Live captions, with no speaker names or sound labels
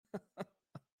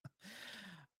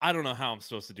I don't know how I'm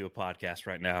supposed to do a podcast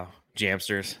right now,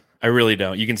 Jamsters. I really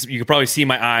don't. You can probably see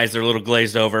my eyes; they're a little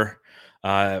glazed over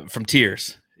from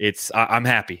tears. I'm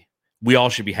happy. We all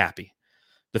should be happy.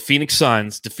 The Phoenix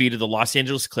Suns defeated the Los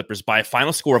Angeles Clippers by a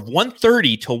final score of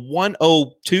 130 to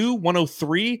 102,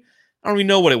 103. I don't even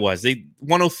know what it was.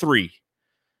 103.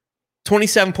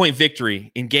 27-point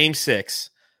victory in Game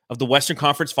 6 of the Western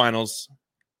Conference Finals.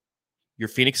 Your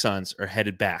Phoenix Suns are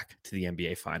headed back to the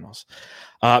NBA Finals.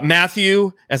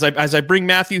 Matthew, as I bring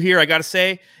Matthew here, I got to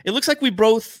say, it looks like we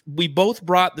both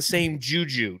brought the same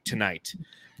juju tonight.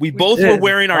 We both were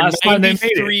wearing our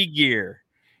 93 gear.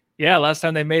 Yeah, last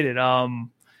time they made it.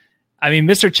 I mean,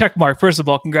 Mr. Checkmark, first of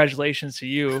all, congratulations to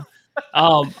you.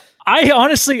 I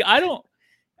honestly,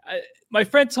 my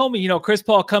friend told me, Chris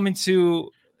Paul coming to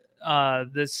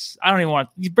this. I don't even want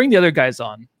to bring the other guys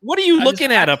on. What are you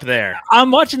looking at up there? I'm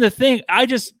watching the thing. I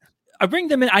bring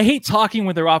them in. I hate talking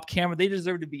when they're off camera. They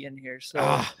deserve to be in here.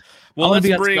 So, well,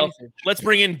 let's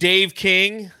bring in Dave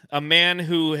King, a man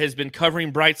who has been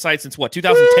covering Bright Side since what,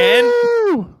 2010?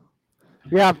 Woo!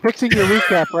 Yeah, I'm fixing your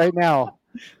recap right now.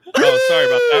 Oh, sorry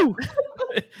about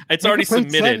that. It's already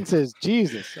submitted. Sentences.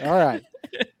 Jesus. All right.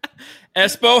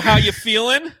 Espo, how you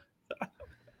feeling?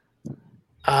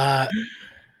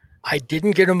 I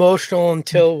didn't get emotional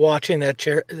until watching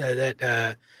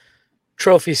that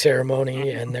trophy ceremony,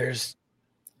 and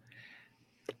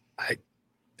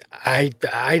I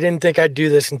didn't think I'd do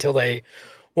this until they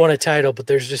won a title, but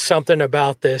there's just something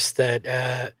about this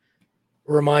that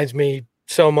reminds me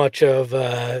so much of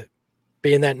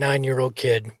being that 9-year-old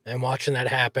kid and watching that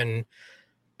happen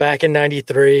back in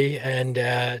 '93,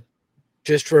 and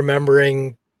just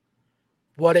remembering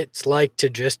what it's like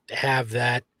to just have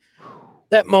that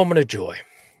moment of joy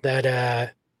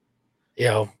that,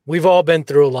 we've all been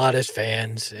through a lot as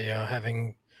fans,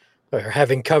 having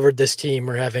covered this team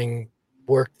or having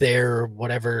worked there or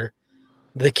whatever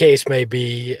the case may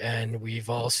be. And we've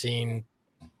all seen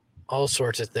all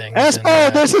sorts of things.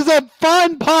 Espo, this is a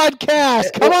fun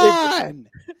podcast. Come on.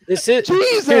 This is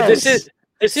Jesus. Dude,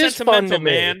 this is fun to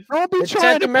man. Don't be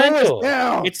trying to pull us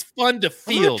down. It's fun to I'm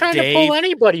feel, not trying Dave. to pull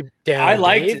anybody down. I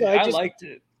liked Dave. it. I liked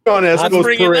it. On Esco's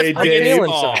parade, Dave.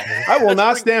 Something. I will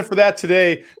not stand for that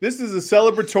today. This is a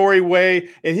celebratory way,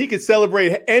 and he can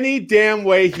celebrate any damn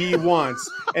way he wants.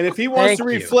 And if he wants to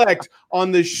reflect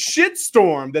on the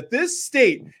shitstorm that this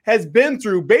state has been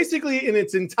through basically in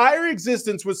its entire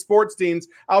existence with sports teams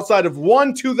outside of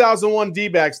one 2001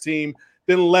 D-backs team,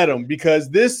 then let him. Because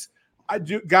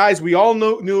guys, we all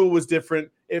knew it was different.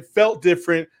 It felt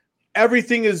different.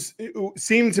 Everything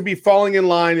seemed to be falling in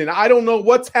line, and I don't know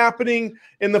what's happening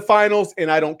in the finals, and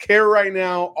I don't care right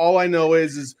now. All I know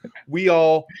is we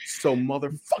all so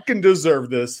motherfucking deserve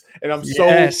this, and I'm so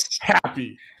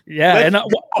happy. Yeah,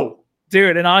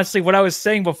 dude, and honestly, what I was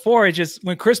saying before, it just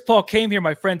when Chris Paul came here,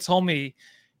 my friend told me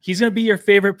he's going to be your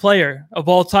favorite player of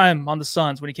all time on the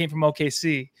Suns when he came from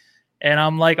OKC, and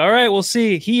I'm like, all right, we'll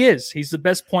see. He's the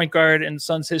best point guard in the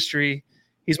Suns history.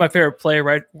 He's my favorite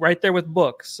player, right there with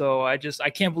Book. So I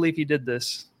can't believe he did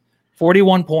this.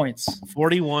 41 points.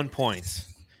 41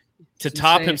 points. To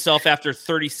top himself after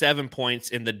 37 points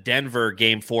in the Denver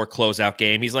Game 4 closeout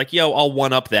game. He's like, I'll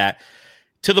one-up that.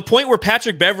 To the point where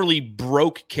Patrick Beverley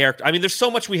broke character. I mean, there's so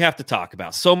much we have to talk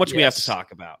about.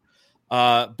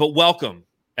 But welcome,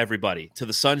 everybody, to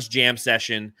the Suns Jam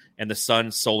Session and the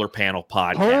Suns Solar Panel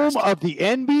Podcast. Home of the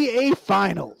NBA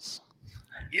Finals.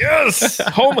 Yes!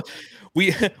 Home.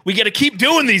 We got to keep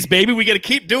doing these, baby. We got to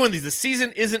keep doing these. The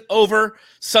season isn't over.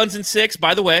 Suns in 6,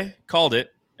 by the way, called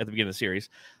it at the beginning of the series.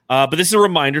 But this is a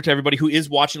reminder to everybody who is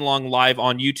watching along live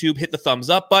on YouTube. Hit the thumbs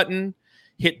up button.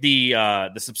 Hit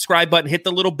the subscribe button. Hit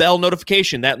the little bell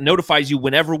notification. That notifies you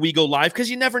whenever we go live, because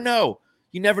you never know.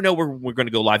 You never know where we're going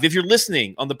to go live. If you're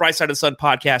listening on the Bright Side of the Sun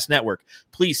Podcast Network,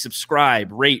 please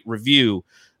subscribe, rate, review.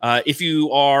 If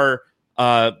you are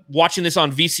watching this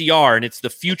on VCR and it's the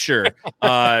future,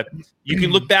 you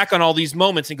can look back on all these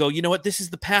moments and go, you know what? This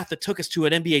is the path that took us to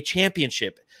an NBA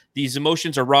championship. These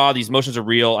emotions are raw. These emotions are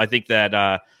real. I think that,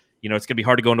 it's going to be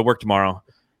hard to go into work tomorrow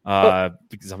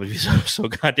because I'm going to be so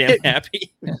goddamn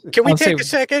happy. Can we take a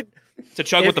second? To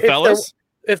chug with the fellas?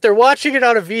 If they're watching it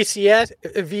on a VHS,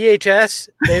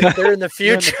 they're in the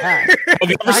future. Have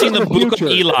you ever seen the Book of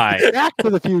Eli? Back to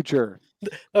the future.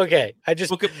 Okay, I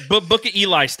just book of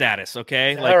Eli status.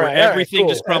 Okay, like where everything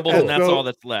just crumbles and that's all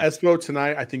that's left. Espo,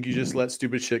 tonight, I think you just let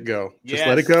stupid shit go. Just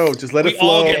let it go. Just let it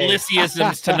flow. We all get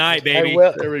Lysiisms tonight, baby.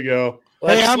 There we go.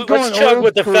 Let's chug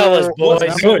with the fellas, boys.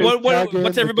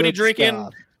 What's everybody drinking?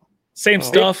 Stuff. Same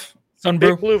stuff. Sunbrew.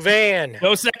 Big Blue Van.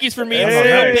 No Seckies for me. Big Blue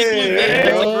Van.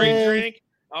 That's a great drink.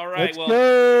 All right. Let's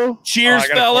go. Cheers,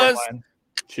 fellas.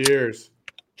 Cheers.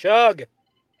 Chug.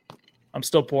 I'm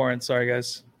still pouring. Sorry,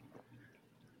 guys.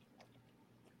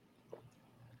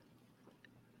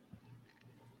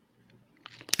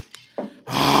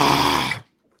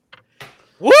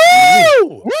 Woo!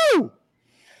 Woo!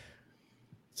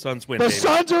 Suns win, The baby.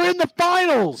 Suns are in the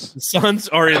finals. The Suns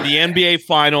are in the NBA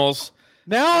Finals.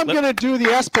 Now I'm going to do the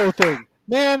Espo thing.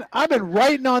 Man, I've been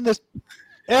writing on this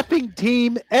effing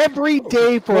team every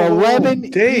day for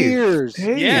 11 years.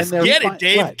 Yes, And they're get it,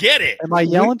 Dave. What? Get it. Am I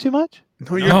yelling too much?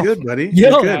 No, you're No. good, buddy. Yo,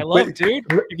 You're good. I love, Wait, dude.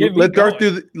 You're getting me let Darth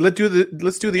going. let's do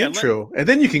the Yeah, intro, and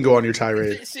then you can go on your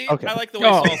tirade. See, Okay. I like the way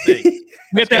Oh. Saul thinks.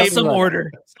 We have to have Dave, some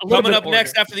order. A little Coming bit up of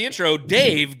next order. after the intro,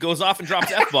 Dave goes off and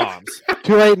drops F-bombs.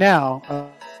 Too late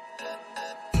now.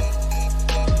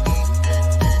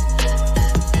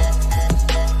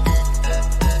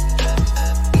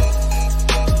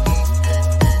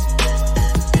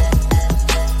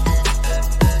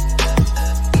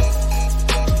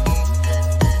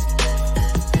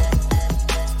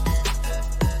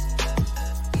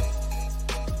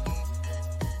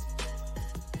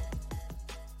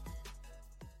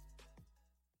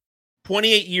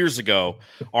 28 years ago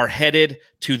are headed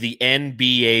to the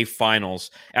NBA Finals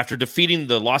after defeating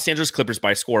the Los Angeles Clippers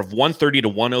by a score of 130 to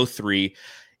 103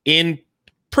 in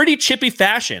pretty chippy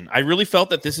fashion. I really felt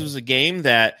that this was a game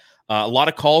that a lot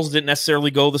of calls didn't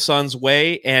necessarily go the Suns'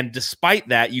 way, and despite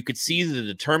that, you could see the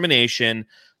determination,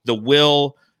 the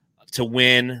will to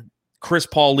win. Chris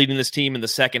Paul leading this team in the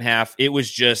second half. It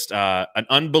was just an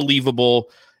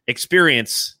unbelievable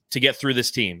experience to get through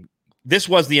this team. This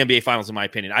was the NBA Finals, in my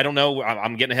opinion. I don't know.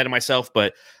 I'm getting ahead of myself,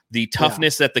 but the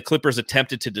toughness that the Clippers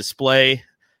attempted to display,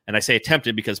 and I say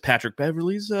attempted because Patrick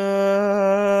Beverley's,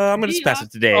 I'm going to just pass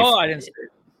it to Dave. Oh, I didn't.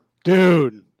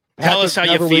 Dude. Tell us how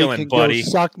you're Beverley feeling, can go buddy.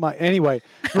 Suck my anyway.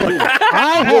 Look,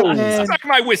 I have been, Suck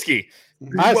my whiskey.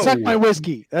 I suck my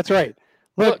whiskey. That's right.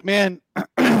 Look, man,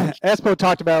 Espo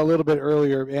talked about it a little bit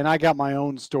earlier, and I got my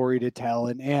own story to tell,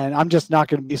 and I'm just not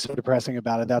going to be so depressing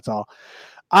about it. That's all.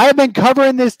 I've been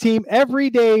covering this team every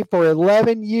day for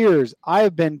 11 years. I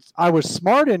was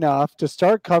smart enough to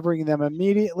start covering them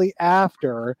immediately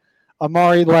after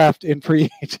Amari left in free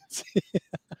agency.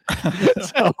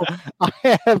 So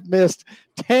I have missed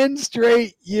 10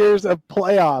 straight years of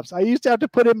playoffs. I used to have to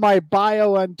put in my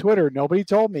bio on Twitter. Nobody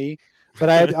told me, but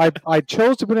I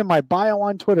chose to put in my bio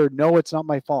on Twitter. No, it's not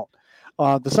my fault.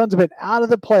 The Suns have been out of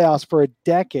the playoffs for a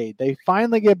decade. They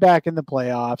finally get back in the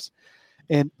playoffs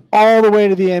and all the way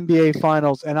to the NBA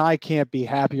Finals, and I can't be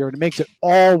happier. And it makes it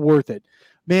all worth it.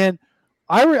 Man,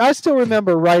 I still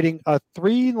remember writing a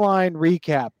 3-line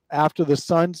recap after the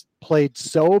Suns played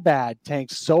so bad,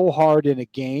 tanked so hard in a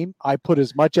game. I put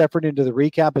as much effort into the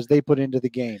recap as they put into the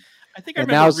game. I think I And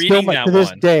remember now, reading still that to this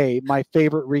one. day, my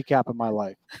favorite recap of my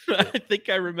life. I think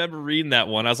I remember reading that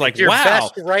one. I was like, Your wow.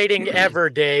 best writing ever,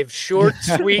 Dave. Short,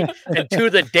 sweet, and to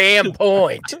the damn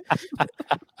point.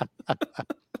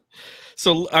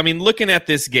 So, I mean, looking at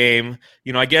this game,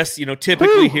 I guess,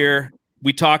 typically here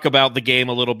we talk about the game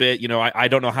a little bit. I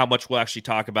don't know how much we'll actually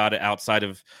talk about it outside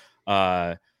of,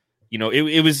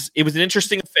 it was an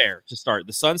interesting affair to start.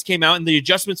 The Suns came out and the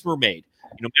adjustments were made.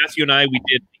 Matthew and I, we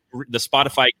did the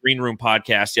Spotify Green Room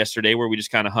podcast yesterday where we just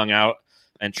kind of hung out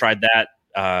and tried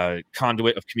that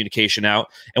conduit of communication out.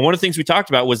 And one of the things we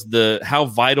talked about was how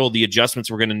vital the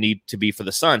adjustments were going to need to be for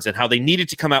the Suns and how they needed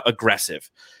to come out aggressive.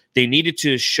 They needed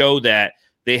to show that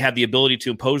they had the ability to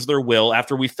impose their will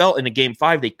after we felt in a game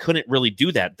 5 they couldn't really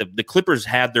do that. The Clippers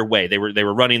had their way. They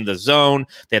were running the zone.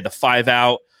 They had the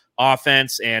 5-out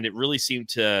offense, and it really seemed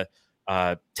to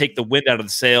take the wind out of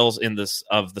the sails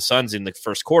of the Suns in the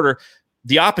first quarter.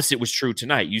 The opposite was true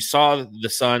tonight. You saw the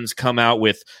Suns come out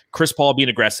with Chris Paul being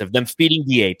aggressive, them feeding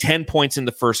DA 10 points in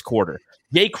the first quarter.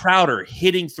 Jay Crowder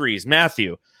hitting threes.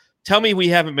 Matthew, tell me we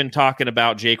haven't been talking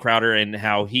about Jay Crowder and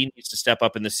how he needs to step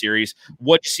up in the series.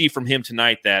 What you see from him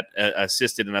tonight that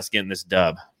assisted in us getting this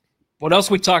dub? What else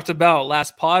we talked about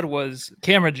last pod was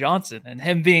Cameron Johnson and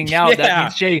him being out. Yeah.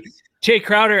 That means Jay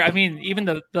Crowder. I mean, even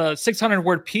the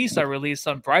 600-word piece I released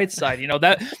on Brightside,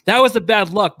 that was the bad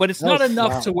luck, but it's not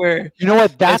enough to where. You know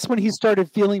what? That's when he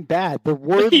started feeling bad. The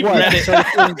word He was read he it.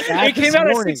 started feeling bad It came this out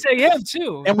morning. at 6 a.m.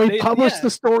 too. And we published the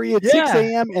story at 6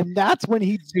 a.m. And that's when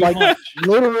he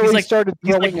literally started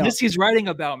He's throwing like, up. Missy's writing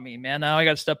about me, man. Now I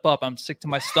got to step up. I'm sick to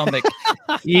my stomach.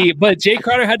 But Jay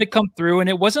Crowder had to come through, and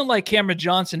it wasn't like Cameron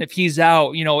Johnson. If he's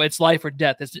out, it's life or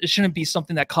death. It shouldn't be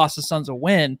something that costs the Suns a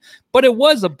win, but it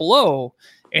was a blow.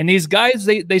 And these guys,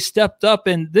 they stepped up.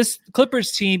 And this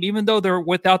Clippers team, even though they're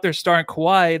without their starting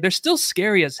Kawhi, they're still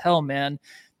scary as hell, man.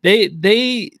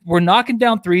 They were knocking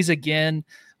down threes again.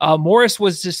 Morris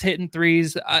was just hitting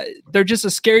threes. They're just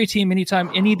a scary team anytime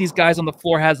any of these guys on the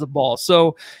floor has the ball.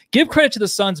 So give credit to the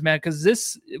Suns, man, because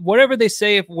this, whatever they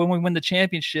say, when we win the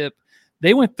championship,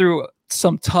 they went through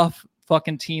some tough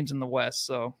fucking teams in the West.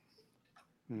 So.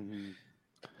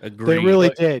 Agreed. They really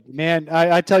did, man.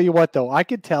 I tell you what, though, I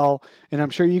could tell, and I'm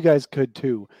sure you guys could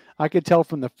too. I could tell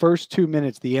from the first 2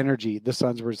 minutes the energy the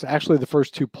Suns were actually the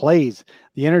first 2 plays,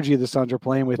 the energy the Suns were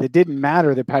playing with. It didn't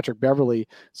matter that Patrick Beverley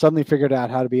suddenly figured out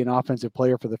how to be an offensive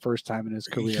player for the first time in his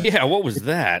career. Yeah, what was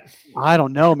that? I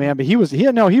don't know, man, but he was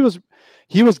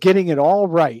getting it all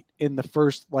right in the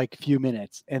first like few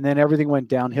minutes, and then everything went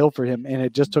downhill for him, and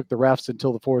it just took the refs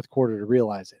until the fourth quarter to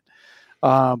realize it.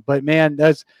 But man,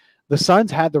 the Suns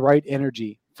had the right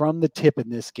energy from the tip in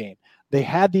this game. They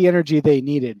had the energy they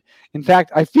needed. In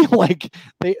fact, I feel like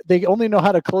they only know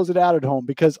how to close it out at home,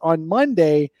 because on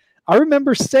Monday, I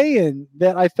remember saying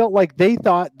that I felt like they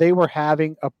thought they were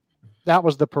having that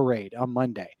was the parade on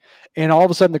Monday. And all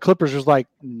of a sudden the Clippers was like,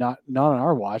 not on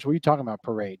our watch. What are you talking about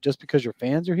parade? Just because your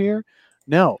fans are here?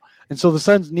 No. And so the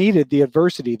Suns needed the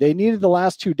adversity. They needed the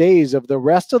last 2 days of the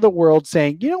rest of the world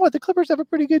saying, you know what, the Clippers have a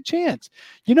pretty good chance.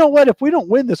 You know what, if we don't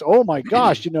win this, oh my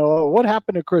gosh, what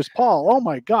happened to Chris Paul? Oh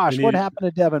my gosh, what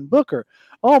happened to Devin Booker?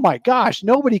 Oh my gosh,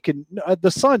 nobody can.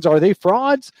 The Suns, are they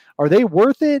frauds? Are they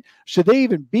worth it? Should they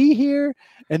even be here?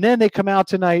 And then they come out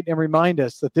tonight and remind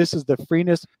us that this is the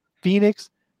Phoenix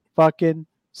fucking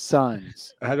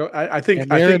Suns. I think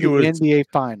it was NBA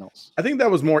Finals. I think that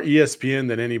was more ESPN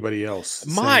than anybody else.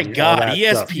 My God,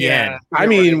 ESPN. Yeah. I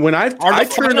mean, when I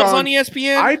turned on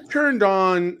ESPN, I turned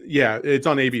on. Yeah, it's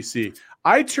on ABC.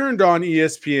 I turned on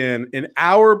ESPN an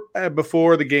hour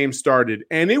before the game started,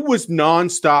 and it was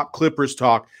nonstop Clippers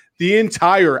talk the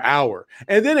entire hour.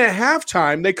 And then at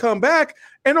halftime, they come back,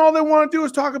 and all they want to do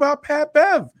is talk about Pat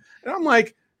Bev. And I'm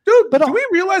like, dude, do we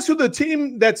realize who the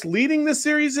team that's leading this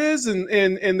series is? And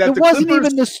that it the wasn't Clippers,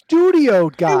 even the studio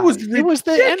guys. It was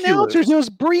the announcers. It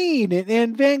was Breen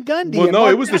and Van Gundy. Well, no,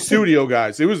 it was the studio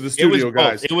guys. It was the studio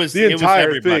guys. It was the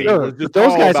entire thing. Sure, was just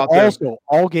those all guys about also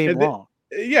all game long.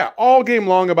 Yeah, all game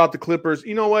long about the Clippers.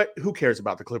 You know what? Who cares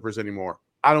about the Clippers anymore?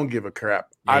 I don't give a crap.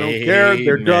 I don't care.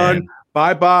 They're done.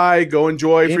 Bye-bye. Go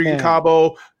enjoy freaking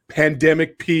Cabo.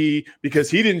 Pandemic P, because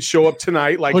he didn't show up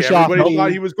tonight like everybody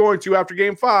thought he was going to after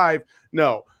game 5.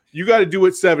 No, you got to do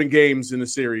it 7 games in the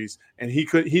series, and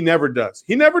he never does.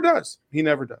 He never does.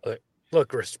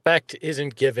 Look, respect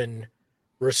isn't given.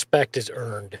 Respect is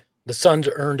earned. The Suns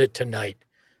earned it tonight.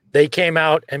 They came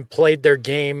out and played their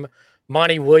game.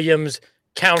 Monty Williams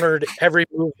countered every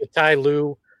move that Ty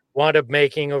Lue wound up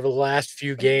making over the last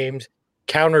few games,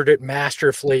 countered it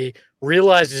masterfully,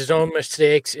 realized his own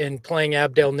mistakes in playing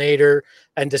Abdel Nader,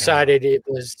 and decided it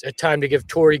was a time to give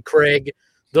Torrey Craig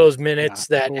those minutes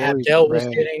that Abdel was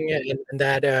getting, and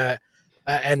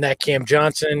that Cam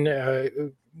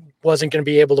Johnson wasn't going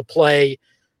to be able to play.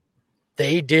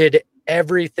 They did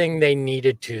everything they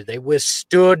needed to. They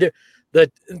withstood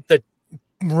the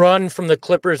run from the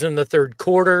Clippers in the third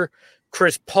quarter.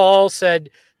 Chris Paul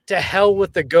said, to hell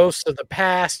with the ghosts of the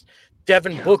past.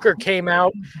 Devin Booker came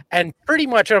out and pretty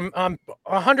much, I'm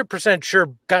 100%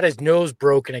 sure, got his nose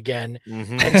broken again,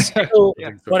 and still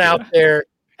went out there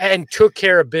and took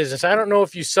care of business. I don't know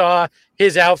if you saw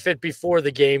his outfit before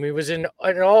the game. He was in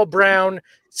an all brown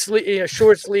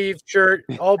short sleeve shirt,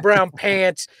 all brown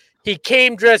pants. He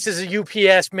came dressed as a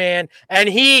UPS man, and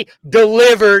he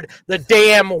delivered the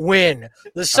damn win.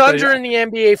 The Suns are in the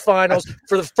NBA Finals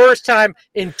for the first time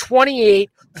in 28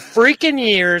 freaking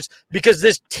years, because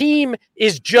this team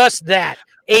is just that,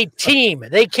 a team.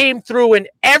 They came through in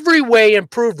every way and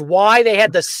proved why they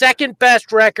had the second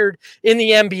best record in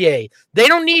the NBA. They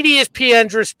don't need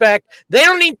ESPN's respect. They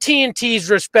don't need TNT's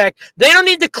respect. They don't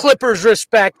need the Clippers'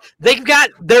 respect. They've got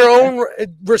their own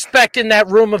respect in that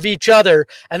room of each other,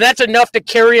 and that's enough to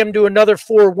carry them to another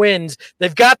 4 wins.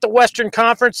 They've got the Western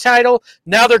Conference title.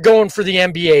 Now they're going for the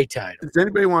NBA title. Does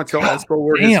anybody want to tell Espo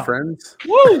we're his friends?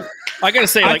 Woo! I gotta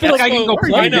say, I feel like I can go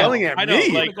play. Are you yelling at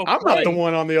me? I'm not the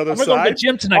one on the other side.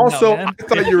 Tonight also, now, I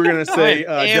thought you were going to say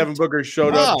Devin Booker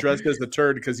showed up dressed as a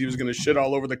turd because he was going to shit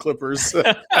all over the Clippers.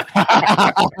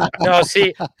 No,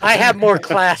 see, I have more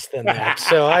class than that,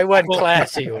 so I went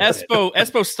classy.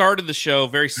 Espo started the show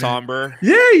very somber.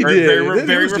 Yeah, he did.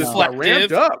 Very reflective.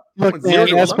 Ramped up. Look, man,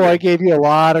 Espo, I gave you a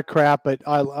lot of crap, but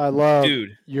I love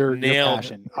your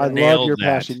passion. I love your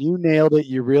passion. You nailed it.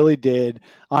 You really did.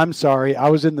 I'm sorry. I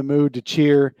was in the mood to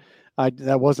cheer.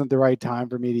 That wasn't the right time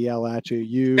for me to yell at you.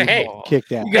 You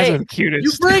kicked out. You guys are the cutest.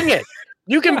 You bring it.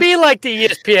 You can be like the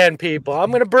ESPN people.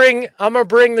 I'm gonna bring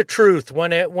the truth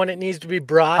when it needs to be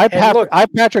brought. I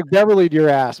Patrick Beverley'd your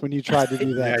ass when you tried to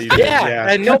do that.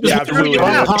 And nobody threw you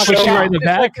out. Push you right in the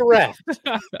back. Like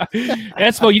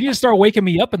Espo, you need to start waking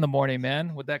me up in the morning,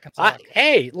 man. With that kind of talk.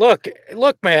 Hey, look,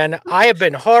 man. I have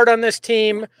been hard on this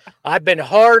team. I've been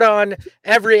hard on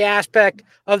every aspect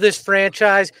of this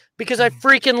franchise because I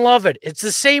freaking love it. It's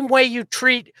the same way you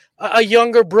treat a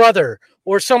younger brother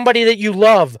or somebody that you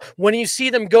love when you see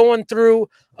them going through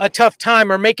a tough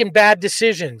time or making bad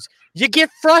decisions. You get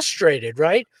frustrated,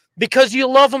 right? Because you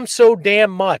love them so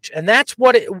damn much. And that's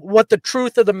what the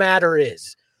truth of the matter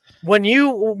is. When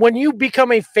you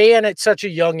become a fan at such a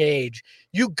young age,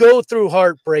 you go through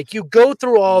heartbreak, you go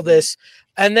through all this,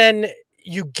 and then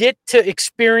you get to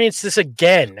experience this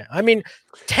again. I mean,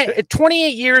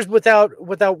 28 years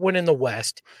without winning the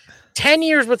West, 10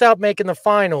 years without making the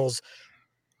finals.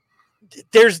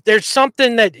 There's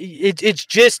something that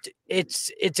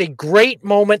it's a great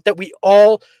moment that we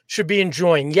all should be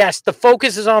enjoying. Yes, the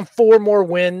focus is on 4 more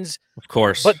wins, of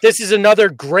course, but this is another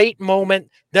great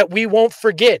moment that we won't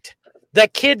forget.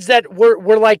 That kids that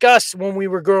were like us when we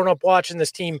were growing up watching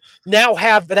this team now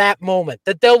have that moment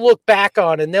that they'll look back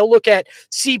on, and they'll look at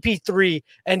CP3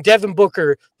 and Devin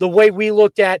Booker the way we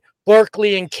looked at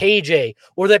Barkley and KJ,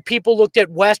 or that people looked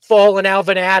at Westfall and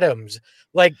Alvin Adams.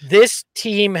 Like, this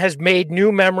team has made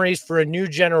new memories for a new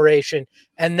generation,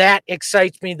 and that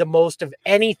excites me the most of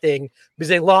anything because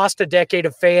they lost a decade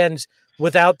of fans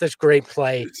without this great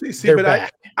play. They're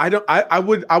back. I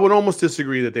would almost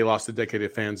disagree that they lost a decade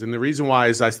of fans, and the reason why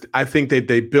is I think that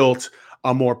they built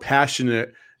a more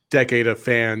passionate decade of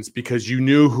fans because you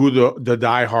knew who the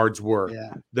diehards were,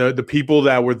 the people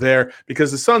that were there,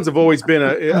 because the Suns have always been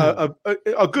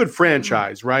a good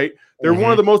franchise, right? They're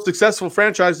one of the most successful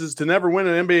franchises to never win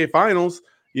an NBA Finals.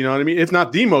 You know what I mean? If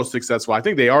not the most successful, I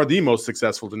think they are the most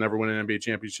successful to never win an NBA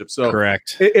championship. So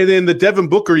correct. And then the Devin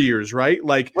Booker years, right?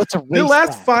 Like the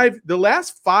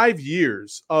last 5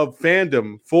 years of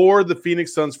fandom for the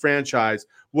Phoenix Suns franchise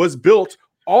was built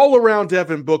all around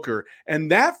Devin Booker. And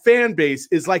that fan base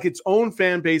is like its own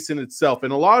fan base in itself.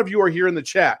 And a lot of you are here in the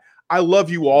chat. I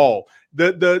love you all.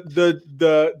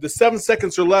 The 7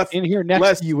 seconds or left in here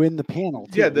next to you in the panel.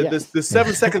 Too. Yeah, the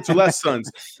 7 seconds or less Suns.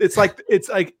 It's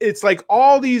like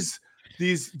all these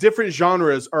different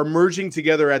genres are merging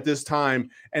together at this time,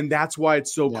 and that's why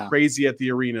it's so crazy at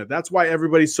the arena. That's why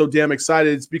everybody's so damn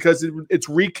excited. It's because it's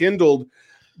rekindled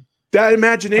that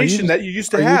imagination that you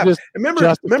used to have.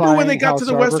 Remember when they got to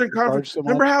the Western Conference?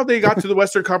 Remember how they got to the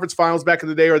Western Conference Finals back in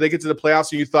the day, or they get to the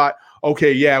playoffs and you thought,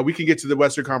 okay, yeah, we can get to the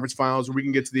Western Conference Finals, or we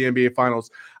can get to the NBA Finals.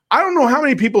 I don't know how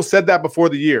many people said that before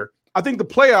the year. I think the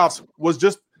playoffs was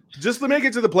just to make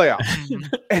it to the playoffs.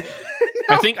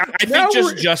 I think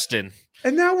just Justin.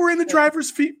 And now we're in the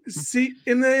driver's seat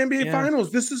in the NBA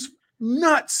Finals. This is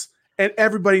nuts, and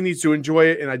everybody needs to enjoy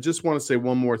it. And I just want to say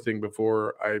one more thing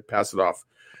before I pass it off.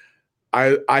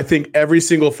 I think every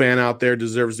single fan out there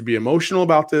deserves to be emotional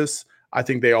about this. I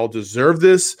think they all deserve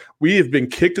this. We have been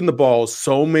kicked in the balls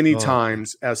so many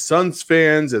times as Suns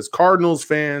fans, as Cardinals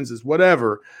fans, as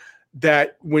whatever,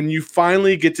 that when you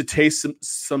finally get to taste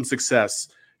some success,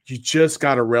 you just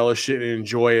got to relish it and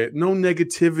enjoy it. No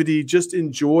negativity. Just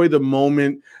enjoy the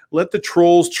moment. Let the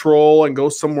trolls troll and go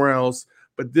somewhere else.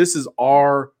 But this is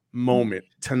our moment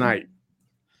tonight.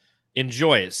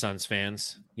 Enjoy it, Suns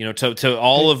fans. You know, to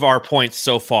all of our points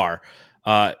so far,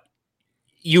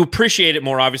 you appreciate it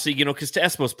more, obviously, you know, because to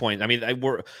Espo's point, I mean, I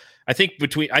think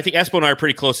Espo and I are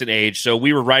pretty close in age. So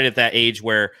we were right at that age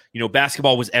where, you know,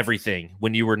 basketball was everything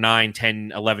when you were 9,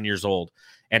 10, 11 years old.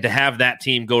 And to have that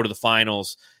team go to the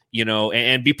finals, you know,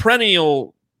 and be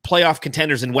perennial playoff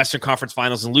contenders in Western Conference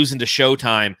Finals and losing to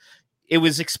Showtime, it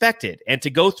was expected. And to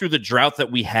go through the drought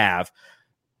that we have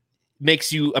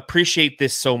makes you appreciate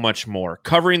this so much more.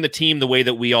 Covering the team the way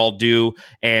that we all do,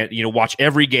 and, you know, watch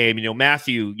every game. You know,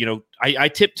 Matthew, you know, I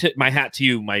tip my hat to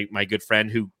you, my good friend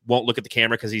who won't look at the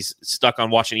camera because he's stuck on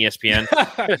watching ESPN.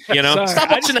 You know, stop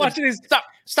watching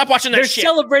that They're shit.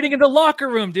 Celebrating in the locker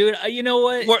room, dude. You know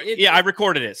what? I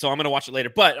recorded it, so I'm going to watch it later.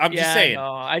 But I'm just saying,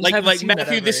 like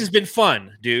Matthew, this has been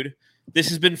fun, dude. This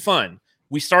has been fun.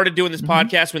 We started doing this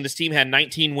podcast when this team had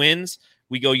 19 wins.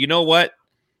 We go, you know what?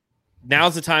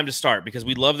 Now's the time to start because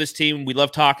we love this team. We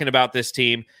love talking about this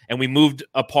team, and we moved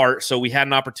apart. So we had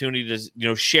an opportunity to, you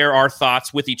know, share our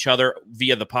thoughts with each other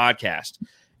via the podcast.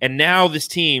 And now this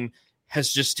team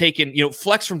has just taken, you know,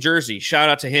 Flex from Jersey. Shout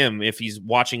out to him if he's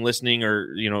watching, listening,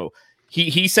 or, you know,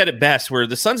 he said it best where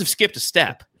the Suns have skipped a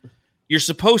step. You're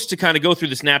supposed to kind of go through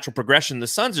this natural progression. The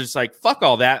Suns are just like, fuck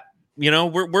all that. You know,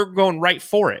 we're going right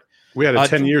for it. We had a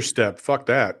 10-year step. Fuck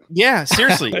that. Yeah,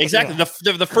 seriously, exactly.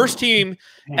 The first team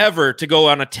ever to go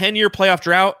on a 10-year playoff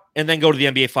drought and then go to the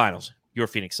NBA Finals. Your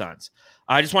Phoenix Suns.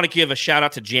 I just want to give a shout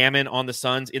out to Jammin on the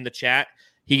Suns in the chat.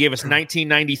 He gave us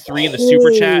 1993 in the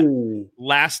super chat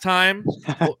last time.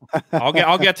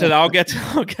 I'll get to that.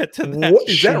 What,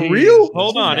 is that real?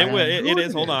 Hold on, it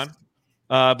is. Hold on.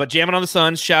 But Jammin on the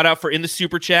Suns, shout out for in the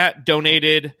super chat,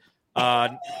 donated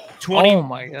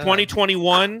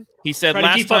 2021. He said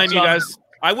last time you guys,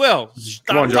 I will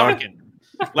stop talking.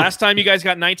 Last time you guys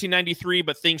got 1993,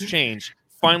 but things changed.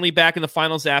 Finally back in the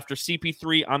finals after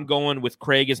CP3. I'm going with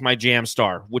Craig as my jam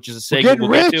star, which is a segment we'll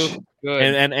get to.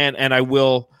 And I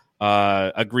will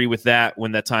agree with that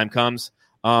when that time comes.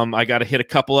 I got to hit a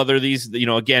couple other of these.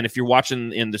 Again, if you're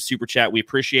watching in the super chat, we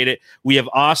appreciate it. We have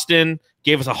Austin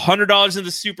gave us $100 in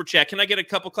the super chat. Can I get a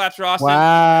couple claps for Austin?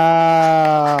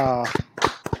 Wow.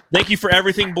 Thank you for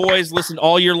everything, boys. Listen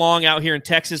all year long out here in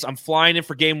Texas. I'm flying in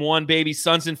for game 1, baby.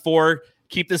 Suns in 4.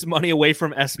 Keep this money away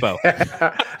from Espo.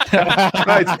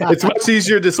 It's much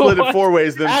easier to split it 4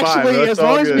 ways than 5. Actually, as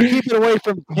long as we keep it away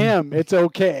from him, it's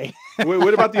okay.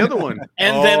 What about the other one?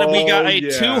 And then we got a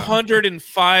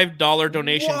 $205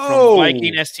 donation from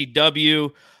Viking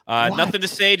STW. Nothing to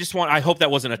say. I hope that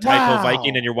wasn't a typo,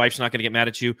 Viking, and your wife's not going to get mad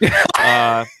at you.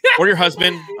 Or your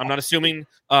husband. I'm not assuming.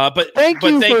 But thank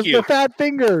you for you. the fat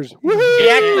fingers. He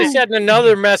actually said in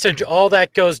another message, all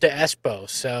that goes to Espo.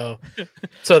 So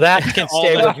that can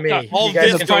stay with me. All you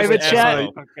guys this can private chat.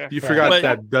 You forgot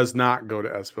that does not go to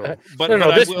Espo.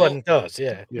 No, this one does.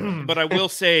 Yeah. But I will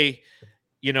say,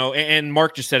 and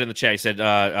Mark just said in the chat, he said,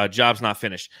 job's not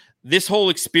finished. This whole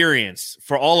experience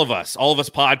for all of us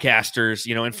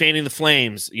podcasters, and fanning the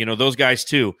flames, those guys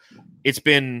too, it's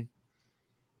been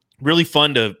really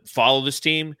fun to follow this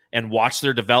team and watch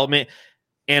their development.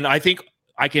 And I think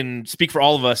I can speak for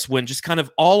all of us when just kind of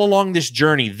all along this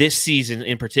journey, this season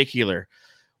in particular,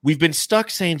 we've been stuck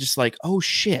saying just like, oh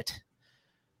shit,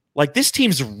 like this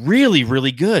team's really,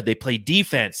 really good. They play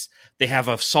defense. They have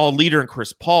a solid leader in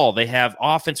Chris Paul. They have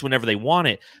offense whenever they want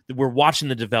it. We're watching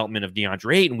the development of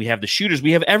DeAndre Ayton. We have the shooters.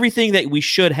 We have everything that we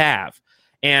should have.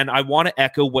 And I want to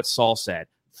echo what Saul said.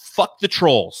 Fuck the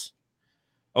trolls.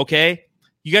 Okay?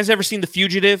 You guys ever seen The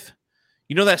Fugitive?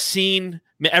 You know that scene?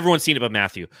 Everyone's seen it but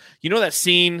Matthew. You know that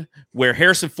scene where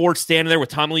Harrison Ford's standing there with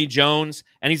Tommy Lee Jones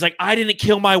and he's like, I didn't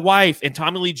kill my wife. And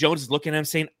Tommy Lee Jones is looking at him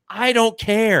saying, I don't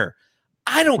care.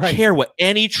 I don't care what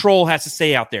any troll has to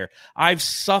say out there. I've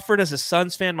suffered as a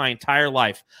Suns fan my entire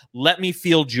life. Let me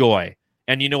feel joy.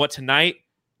 And you know what? Tonight,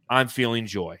 I'm feeling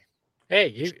joy. Hey,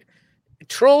 you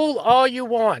troll all you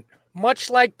want.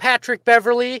 Much like Patrick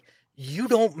Beverly, you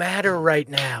don't matter right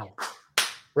now.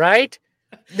 Right?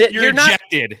 You're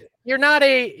ejected. You're not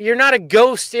a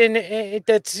ghost in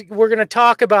that's we're going to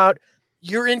talk about.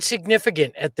 You're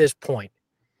insignificant at this point.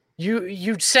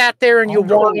 You sat there and you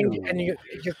whined and you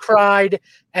cried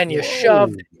and you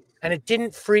shoved and it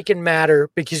didn't freaking matter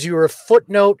because you were a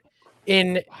footnote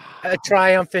in a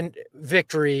triumphant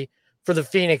victory for the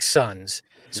Phoenix Suns.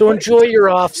 So enjoy your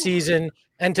off season,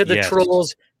 and to the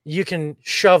trolls, you can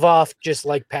shove off just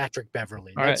like Patrick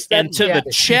Beverly. All right. And to the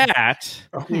chat,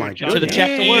 oh my God, to the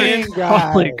chat,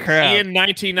 holy crap! In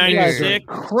 1996,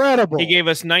 incredible. He gave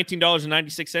us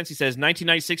 $19.96. He says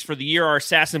 1996 for the year our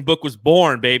assassin book was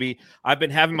born, baby. I've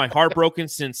been having my heart broken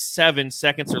since 7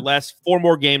 seconds or less. 4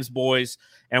 more games, boys,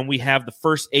 and we have the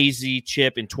first AZ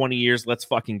chip in 20 years. Let's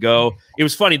fucking go! It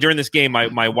was funny during this game.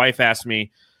 My wife asked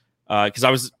me because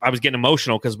I was getting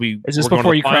emotional because we is this were going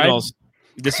before to the you finals. cried?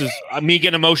 This is me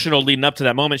getting emotional leading up to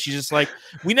that moment. She's just like,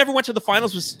 we never went to the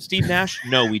finals with Steve Nash.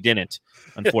 No, we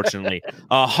unfortunately.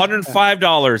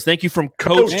 $105. Thank you from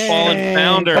Coach Fallen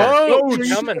Founder. Coach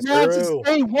coming through.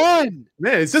 Day one.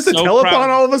 Man, is this a telethon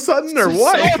all of a sudden or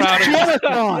what? So proud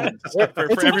of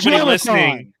for everybody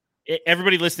listening.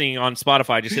 Everybody listening on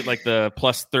Spotify, just hit like the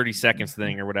plus 30 seconds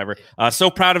thing or whatever. So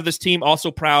proud of this team.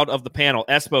 Also proud of the panel.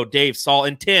 Espo, Dave, Saul,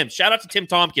 and Tim. Shout out to Tim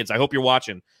Tompkins. I hope you're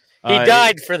watching. He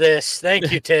died for this.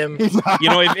 Thank you, Tim.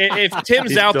 If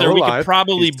Tim's out there, we could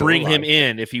probably bring him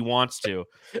in if he wants to.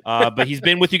 But he's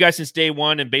been with you guys since day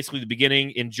one and basically the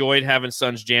beginning. Enjoyed having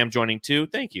Suns Jam joining too.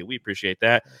 Thank you. We appreciate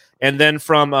that. And then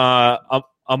from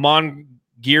Amon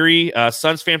Giri,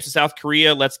 Suns fans to South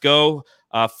Korea. Let's go.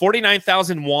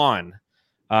 49,000 won.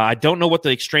 I don't know what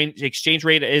the exchange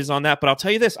rate is on that, but I'll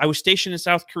tell you this. I was stationed in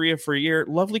South Korea for a year.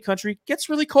 Lovely country. Gets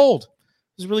really cold.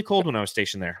 It was really cold when I was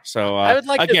stationed there. So I would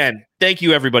like thank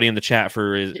you everybody in the chat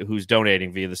who's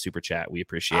donating via the super chat. We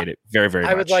appreciate it very, very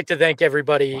much. I would like to thank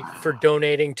everybody for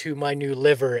donating to my new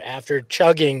liver after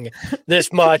chugging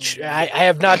this much. I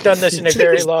have not done this in a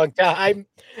very long time.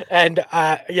 And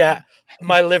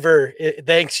my liver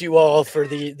thanks you all for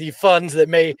the funds that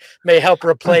may help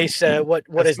replace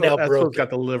what is now broken. Got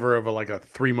the liver of a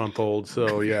 3-month-old,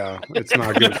 so yeah, it's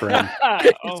not good for him.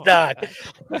 It's not.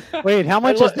 Wait, how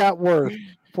much is that worth?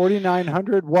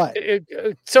 4,900. What?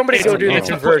 Somebody go do the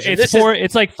conversion.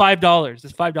 It's like $5.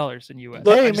 It's $5 in US.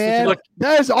 Hey man,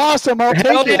 that is awesome. I'll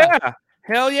take it.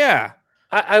 Hell yeah!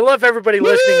 I love everybody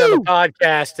listening on the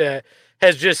podcast.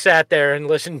 Has just sat there and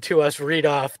listened to us read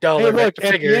off dollar figures.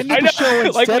 At the end of the show,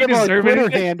 instead of our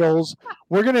Twitter handles,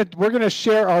 we're gonna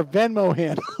share our Venmo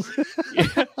handles.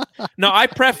 No, I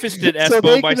prefaced it,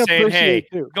 Espo, by saying, "Hey,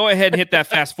 go ahead and hit that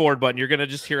fast forward button. You're gonna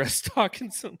just hear us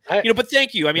talking some, But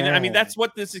thank you. I mean, that's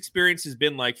what this experience has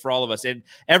been like for all of us, and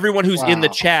everyone who's in the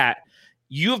chat.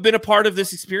 You have been a part of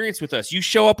this experience with us. You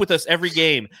show up with us every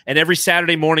game and every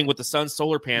Saturday morning with the Suns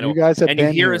solar panel. You guys have and been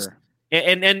you hear here. us.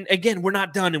 And again, we're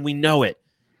not done, and we know it.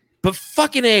 But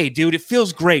fucking A, dude, it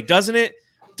feels great, doesn't it?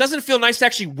 Doesn't it feel nice to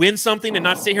actually win something and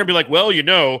not sit here and be like, well, they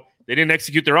didn't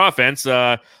execute their offense.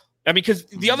 Because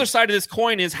the other side of this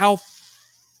coin is how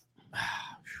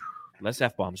less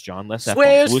F-bombs, John. Less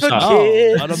F-bombs.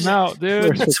 Let them out,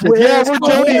 dude. Yeah, we're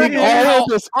donating all of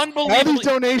this. Unbelievable. All these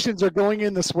donations are going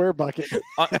in the swear bucket.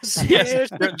 Yes,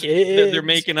 they're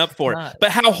making up for it. But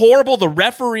how horrible the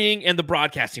refereeing and the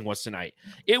broadcasting was tonight.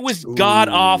 It was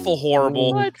god-awful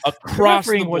horrible across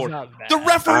the board. The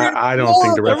refereeing I don't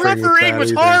think the refereeing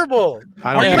was horrible.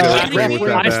 I don't think the refereeing was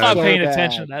that I stopped bad. paying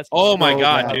attention. That's oh my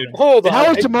God, dude. Hold on.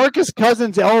 How is DeMarcus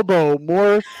Cousins' elbow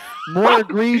more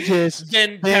egregious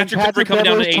Then than Patrick Beverley coming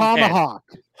down to Beverley's 8-10. tomahawk?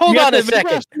 Hold You on have a to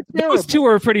second. Those two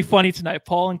were pretty funny tonight,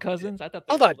 Paul and Cousins. I thought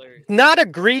that Hold was on. hilarious. Not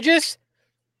egregious.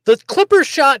 The Clippers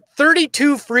shot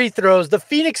 32 free throws. The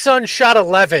Phoenix Suns shot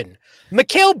 11.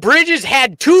 Mikal Bridges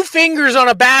had 2 fingers on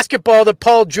a basketball that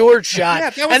Paul George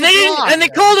shot, and they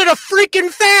called it a freaking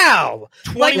foul.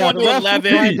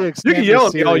 21-11. You can yell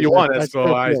at me all you want,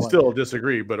 Espo. I still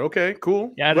disagree, but okay,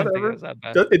 cool. Yeah, I didn't think it whatever. was that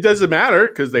bad. It doesn't matter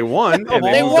because they won. And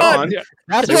They moved won. on.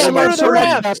 That's They what I'm were the sorry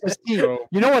refs. about this team. So-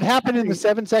 You know what happened in the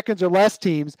 7 seconds or less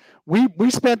teams?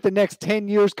 We spent the next 10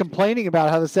 years complaining about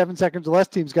how the 7 seconds or less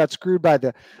teams got screwed by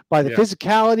the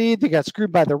physicality. They got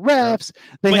screwed by the refs.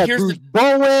 They But had here's Bruce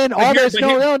Bowen. All this. but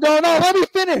No. Let me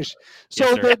finish. So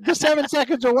Yes, sir. the 7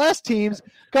 seconds or less teams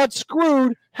got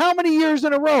screwed. How many years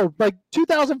in a row? Like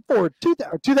 2004,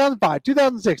 2005,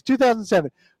 2006,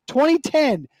 2007,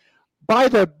 2010. By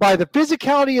the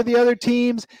physicality of the other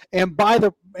teams and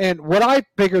what I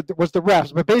figured was the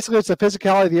refs, but basically it's the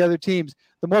physicality of the other teams.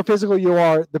 The more physical you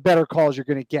are, the better calls you're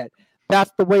going to get.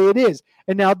 That's the way it is.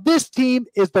 And now this team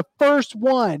is the first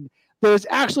one that has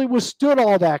actually withstood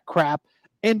all that crap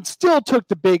and still took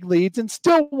the big leads and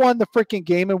still won the freaking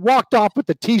game and walked off with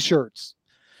the T-shirts.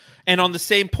 And on the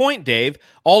same point, Dave,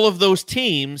 all of those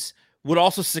teams would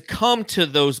also succumb to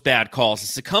those bad calls and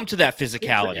succumb to that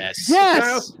physicality.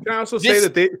 Yes. Can I also say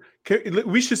that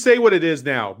we should say what it is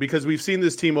now because we've seen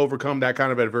this team overcome that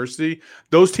kind of adversity.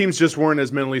 Those teams just weren't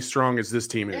as mentally strong as this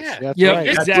team is. Yeah. That's Yep, right.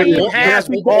 exactly. Or had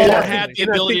the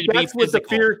ability to be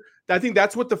physical. I think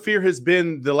that's what the fear has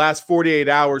been the last 48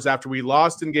 hours after we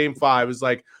lost in Game 5. Is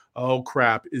like, oh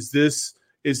crap, is this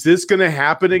going to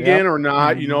happen again or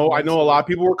not? You know, I know a lot of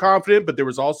people were confident, but there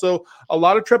was also a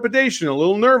lot of trepidation, a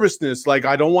little nervousness. Like,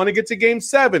 I don't want to get to Game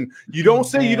 7. You don't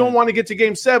say you don't want to get to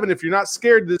Game 7 if you're not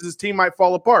scared that this team might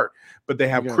fall apart. But they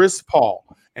have Chris Paul.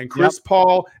 And Chris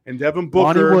Paul and Devin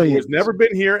Booker, who has never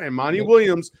been here, and Monty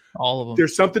Williams. All of them.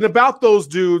 There's something about those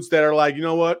dudes that are like, you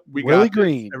know what? We Willie got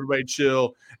Green. this. Everybody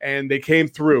chill. And they came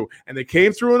through. And they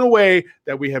came through in a way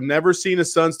that we have never seen a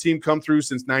Suns team come through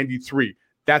since 93.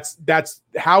 That's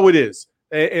how it is.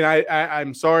 And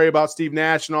I'm sorry about Steve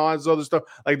Nash and all this other stuff.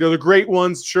 Like, they're the great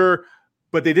ones, sure,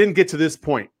 but they didn't get to this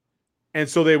point. And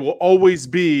so they will always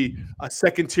be a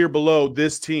second tier below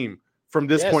this team from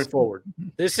this point forward.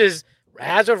 This is,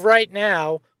 as of right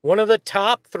now, one of the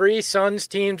top 3 Suns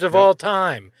teams of all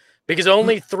time because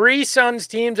only 3 Suns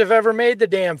teams have ever made the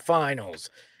damn finals.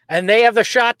 And they have the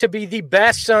shot to be the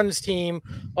best Suns team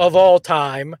of all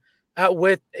time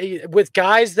with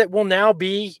guys that will now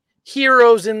be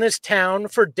heroes in this town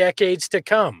for decades to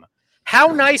come. How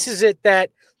nice is it that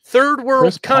third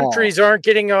world countries aren't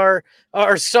getting our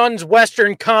Suns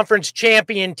Western Conference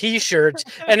champion T-shirts,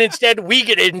 and instead we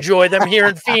get to enjoy them here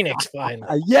in Phoenix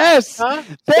finally? Yes.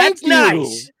 That's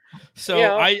nice.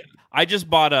 So I just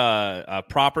bought a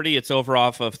property. It's over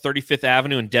off of 35th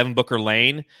Avenue and Devin Booker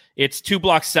Lane. It's 2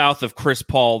 blocks south of Chris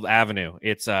Paul Avenue.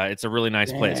 It's a really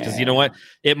nice place because you know what?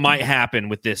 It might happen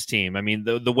with this team. I mean,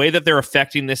 the way that they're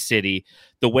affecting this city,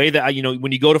 the way that, you know,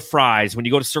 when you go to Fry's, when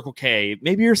you go to Circle K,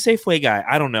 maybe you're a Safeway guy.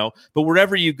 I don't know. But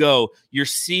wherever you go, you're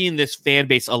seeing this fan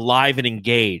base alive and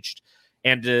engaged.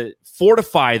 and to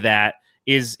fortify that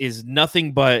is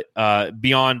nothing but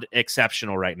beyond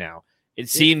exceptional right now.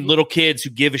 It's seeing little kids who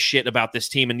give a shit about this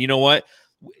team. And you know what?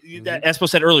 Espo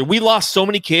said earlier, we lost so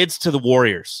many kids to the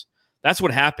Warriors. That's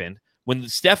what happened. When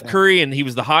Steph Curry, and he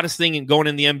was the hottest thing in going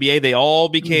in the NBA, they all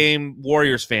became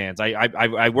Warriors fans.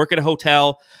 I work at a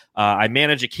hotel. I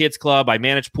manage a kids club. I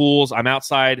manage pools. I'm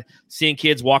outside seeing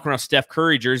kids walking around Steph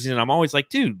Curry jerseys, and I'm always like,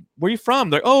 dude, where are you from?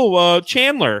 They're like,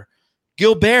 Chandler,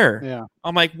 Gilbert. Yeah.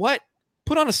 I'm like, what?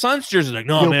 Put on a Suns jersey. Like,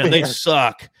 no, man, they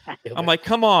suck. I'm like,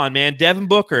 come on, man, Devin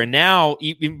Booker. And now,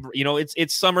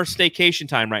 it's summer staycation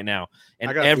time right now,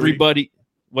 and everybody.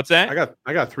 What's that?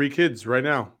 I got 3 kids right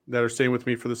now that are staying with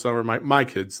me for the summer. My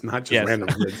kids, not just random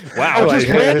kids. Wow. Like,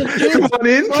 come on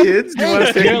in, kids. You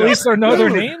want to at least know their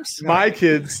names? My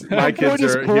kids are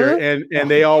here, and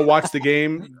they all watch the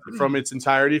game from its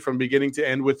entirety, from beginning to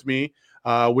end with me,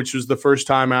 which was the first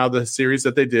time out of the series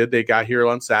that they did. They got here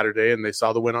on Saturday, and they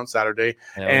saw the win on Saturday.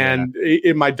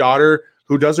 My daughter,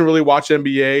 who doesn't really watch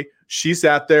NBA, she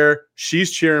sat there. She's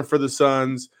cheering for the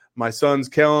Suns. My sons,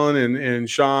 Kellen and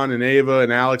Sean and Ava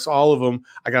and Alex, all of them,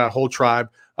 I got a whole tribe.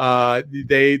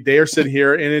 They are sitting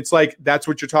here, and it's like that's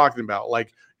what you're talking about.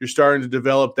 Like you're starting to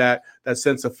develop that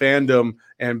sense of fandom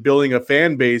and building a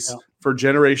fan base for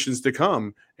generations to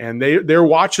come. And they're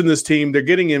watching this team. They're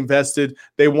getting invested.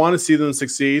 They want to see them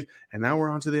succeed. And now we're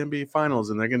on to the NBA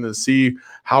Finals, and they're going to see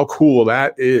how cool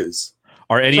that is.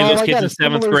 Are any of those kids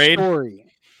in 7th grade?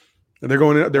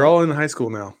 They're all in high school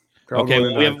now. Okay,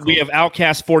 we have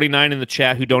Outcast 49 in the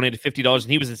chat who donated $50, and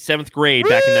he was in 7th grade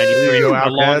back in '93. A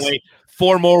long way.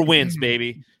 4 more wins,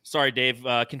 baby. Sorry, Dave.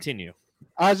 Continue.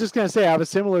 I was just going to say I have a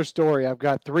similar story. I've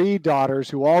got 3 daughters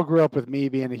who all grew up with me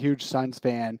being a huge Suns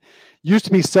fan. Used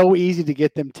to be so easy to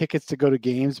get them tickets to go to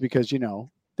games because,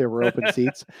 there were open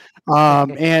seats.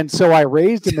 And so I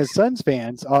raised them as Suns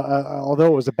fans. Although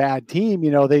it was a bad team,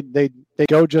 they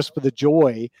go just for the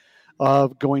joy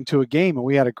of going to a game, and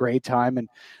we had a great time. And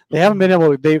they haven't been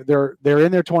able to, they're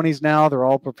in their 20s now. They're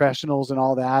all professionals and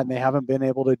all that, and they haven't been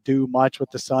able to do much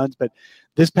with the Suns. But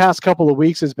this past couple of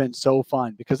weeks has been so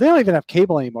fun because they don't even have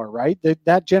cable anymore, right?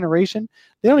 That generation,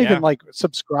 they don't even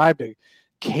subscribe to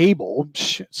cable.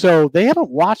 So they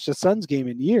haven't watched a Suns game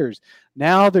in years.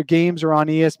 Now their games are on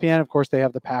ESPN. Of course, they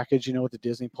have the package, with the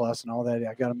Disney Plus and all that.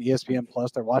 I got them ESPN Plus.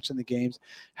 They're watching the games.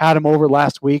 Had them over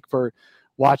last week for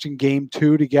watching game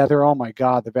 2 together. Oh my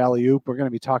God, the Valley Oop. We're going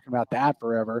to be talking about that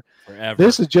forever.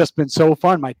 This has just been so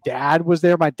fun. My dad was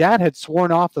there. My dad had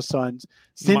sworn off the Suns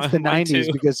since the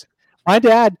 90s because my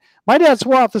dad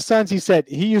swore off the Suns. He said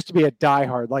he used to be a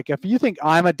diehard. Like if you think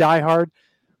I'm a diehard,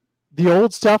 the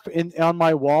old stuff on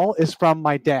my wall is from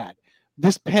my dad.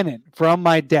 This pennant from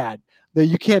my dad. That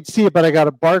you can't see it, but I got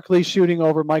a Barkley shooting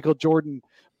over Michael Jordan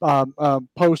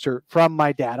poster from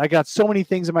my dad. I got so many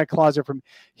things in my closet from.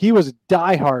 He was a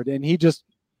diehard, and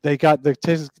they got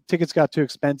the tickets got too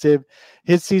expensive.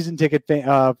 His season ticket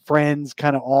friends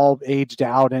kind of all aged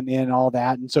out and all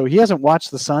that, and so he hasn't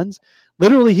watched the Suns.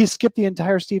 Literally, he skipped the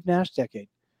entire Steve Nash decade,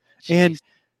 and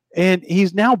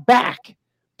he's now back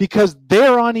because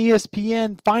they're on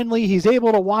ESPN. Finally, he's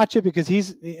able to watch it because he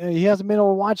hasn't been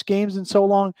able to watch games in so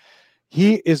long.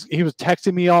 He was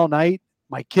texting me all night.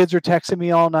 My kids are texting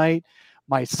me all night.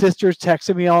 My sister's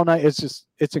texting me all night.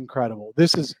 It's incredible.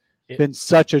 This has been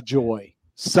such a joy.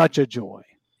 Such a joy.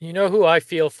 You know who I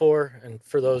feel for? And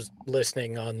for those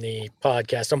listening on the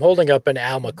podcast, I'm holding up an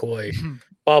Al McCoy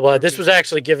bobblehead. This was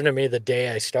actually given to me the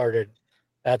day I started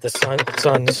at the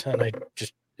Suns. And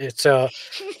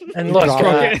and look,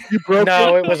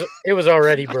 no, it was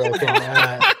already broken.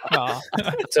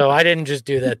 So I didn't just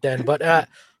do that then, but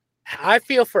I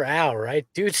feel for Al, right?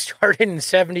 Dude started in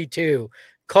 72,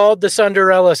 called the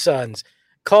Cinderella Suns,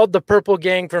 called the Purple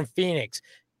Gang from Phoenix,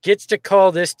 gets to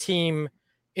call this team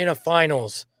in a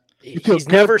finals. He's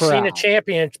never seen a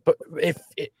champion, but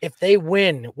if they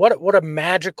win, what a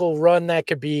magical run that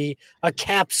could be, a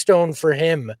capstone for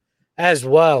him as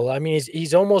well. I mean,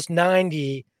 he's almost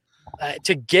 90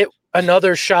 to get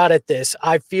another shot at this.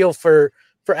 I feel for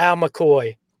Al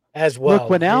McCoy as well. Look,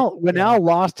 when Al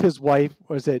lost his wife,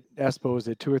 was it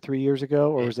 2 or 3 years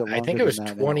ago, or was it longer? I think it was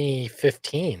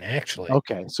 2015, actually.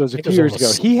 Okay, so it was a few years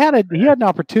ago. He had an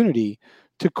opportunity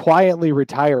to quietly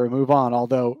retire and move on,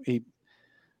 although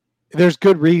there's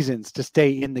good reasons to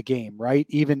stay in the game, right?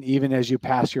 Even as you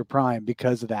pass your prime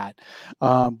because of that.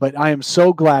 But I am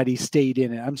so glad he stayed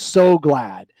in it. I'm so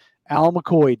glad Al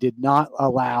McCoy did not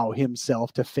allow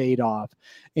himself to fade off.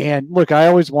 And look, I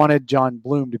always wanted John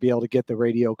Bloom to be able to get the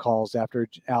radio calls after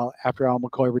Al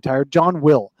McCoy retired. John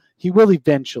will. He will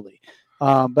eventually.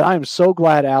 But I'm so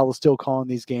glad Al is still calling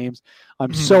these games.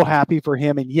 I'm so happy for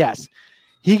him. And yes,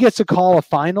 He gets to call a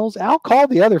finals. Al called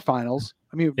the other finals.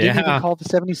 I mean, did he even call the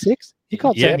 76? He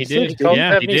called 76. He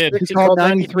did. He did. He called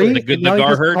 93. The Now he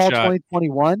Gar-Hurt called shot.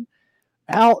 2021.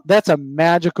 Al, that's a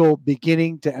magical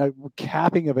beginning to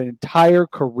capping of an entire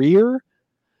career.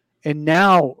 And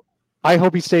now I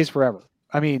hope he stays forever.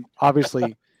 I mean,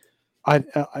 obviously, I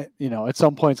at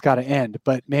some point it's got to end.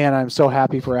 But man, I'm so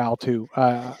happy for Al too.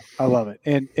 I love it.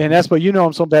 And Espo, you know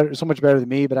him so much better than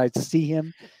me. But I see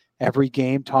him every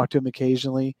game, talk to him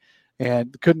occasionally,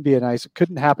 and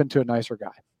couldn't happen to a nicer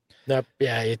guy. Nope.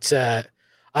 Yeah, it's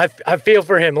I feel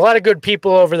for him. A lot of good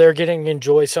people over there getting to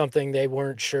enjoy something they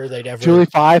weren't sure they'd ever. Julie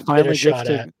Five finally gets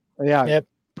to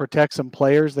protect some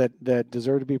players that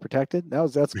deserve to be protected.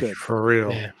 That's good for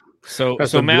real. Yeah. So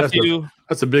Matthew,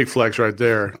 that's a big flex right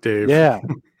there, Dave. Yeah.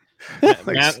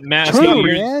 Matthew,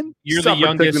 man. You're the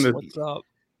youngest. What's up?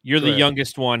 You're the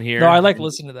youngest one here. No, I like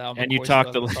listening to that. And you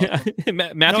talk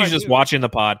Matthew's just watching the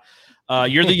pod.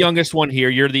 You're the youngest one here.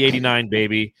 You're the 89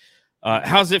 baby.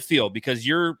 How's it feel? Because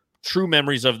your true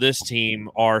memories of this team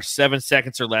are 7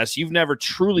 seconds or less. You've never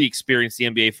truly experienced the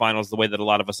NBA Finals the way that a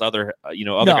lot of us other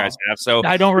guys have. So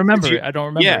I don't remember it. I don't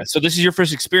remember. Yeah. So this is your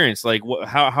first experience. Like,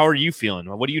 how are you feeling?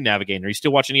 What are you navigating? Are you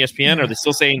still watching ESPN? Are they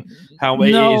still saying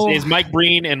is Mike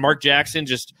Breen and Mark Jackson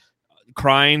just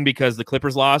crying because the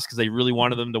Clippers lost because they really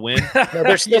wanted them to win? No,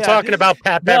 they're still talking about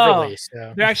Pat Beverly.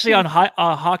 So. They're actually on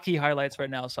hockey highlights right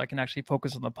now, so I can actually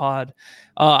focus on the pod.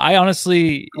 I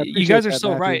honestly, you guys are so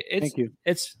Matthew. Right. Thank you.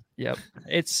 Yep.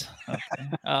 It's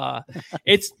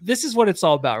this is what it's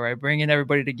all about, right? Bringing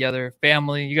everybody together,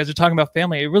 family. You guys are talking about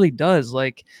family. It really does.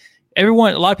 Like a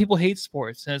lot of people hate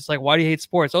sports, and it's like, why do you hate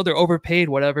sports? Oh, they're overpaid,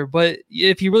 whatever. But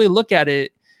if you really look at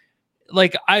it,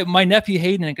 like my nephew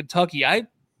Hayden in Kentucky, I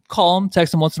call him,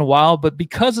 text him once in a while, but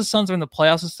because the Suns are in the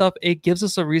playoffs and stuff, it gives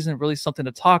us a reason, really something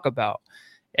to talk about.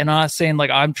 And I'm not saying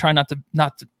like I'm trying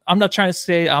I'm not trying to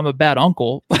say I'm a bad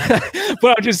uncle,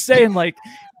 but I'm just saying like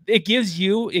it gives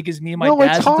me and my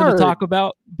dad something to talk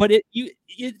about. But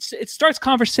it starts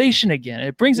conversation again.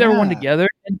 It brings everyone together,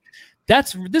 and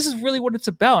this is really what it's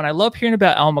about. And I love hearing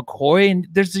about Al McCoy. And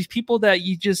there's these people that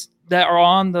that are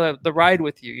on the ride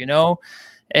with you, you know.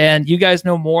 And you guys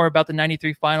know more about the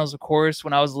 93 finals, of course.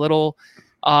 When I was little,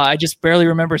 I just barely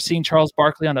remember seeing Charles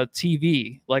Barkley on a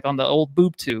TV, like on the old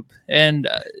boob tube. And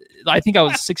I think I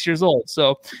was 6 years old.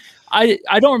 So I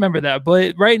don't remember that.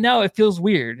 But right now it feels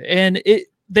weird. And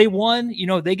they won, you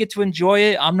know, they get to enjoy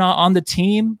it. I'm not on the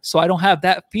team, so I don't have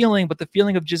that feeling. But the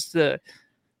feeling of just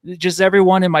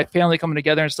everyone in my family coming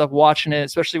together and stuff, watching it,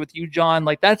 especially with you, John.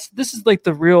 Like this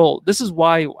is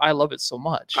why I love it so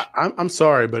much. I'm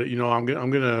sorry, but you know, I'm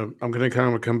gonna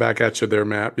kind of come back at you there,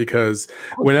 Matt, because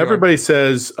when everybody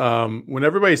says, well,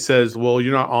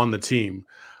 you're not on the team,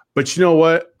 but you know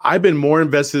what? I've been more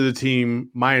invested in the team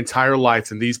my entire life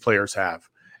than these players have.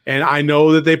 And I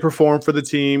know that they perform for the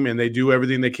team and they do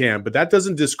everything they can, but that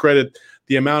doesn't discredit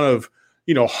the amount of,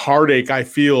 you know, heartache I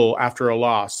feel after a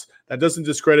loss. That doesn't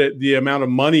discredit the amount of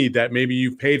money that maybe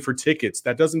you've paid for tickets.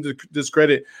 That doesn't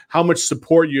discredit how much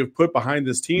support you have put behind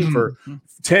this team for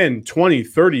 10, 20,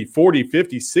 30, 40,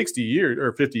 50, 60 years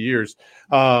or 50 years.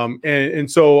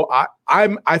 And so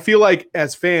I feel like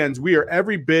as fans, we are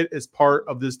every bit as part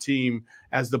of this team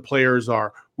as the players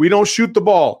are. We don't shoot the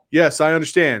ball. Yes, I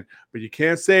understand. But you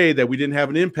can't say that we didn't have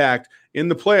an impact in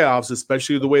the playoffs,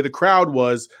 especially the way the crowd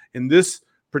was in this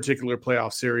particular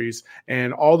playoff series,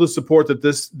 and all the support that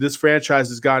this franchise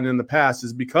has gotten in the past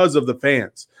is because of the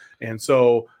fans. And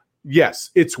so,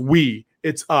 yes, it's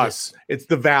us, it's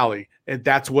the Valley, and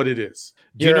that's what it is.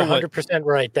 You're 100%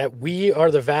 right. That we are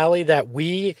the Valley. That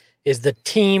we is the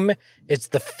team. It's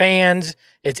the fans.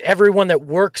 It's everyone that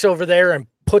works over there and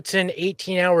puts in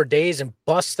 18-hour days and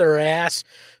busts their ass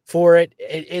for it.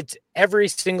 It's every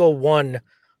single one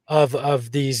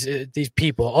of these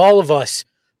people. All of us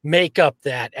make up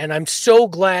that. And I'm so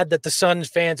glad that the Suns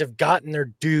fans have gotten their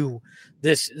due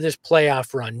this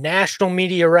playoff run. National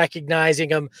media recognizing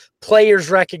them,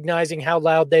 players recognizing how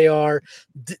loud they are.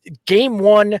 Game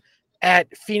 1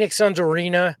 at Phoenix Suns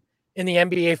Arena in the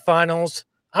NBA Finals,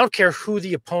 I don't care who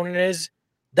the opponent is,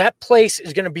 that place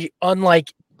is going to be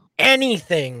unlike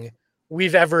anything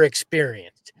we've ever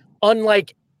experienced.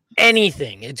 Unlike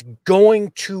anything. It's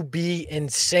going to be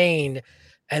insane.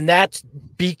 And that's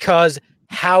because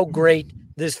how great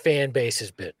this fan base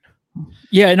has been.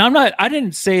 Yeah, and I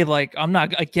didn't say like I'm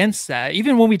not against that.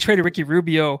 Even when we traded Ricky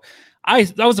Rubio,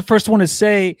 that was the first one to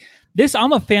say this.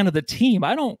 I'm a fan of the team.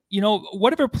 I don't,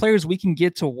 whatever players we can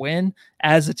get to win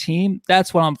as a team,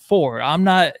 that's what I'm for. I'm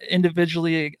not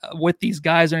individually with these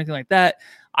guys or anything like that.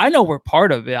 I know we're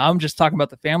part of it. I'm just talking about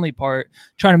the family part,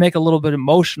 trying to make it a little bit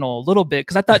emotional, a little bit,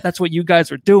 because I thought that's what you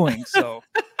guys were doing. So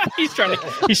he's trying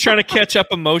to catch up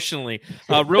emotionally.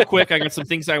 Real quick, I got some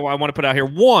things I want to put out here.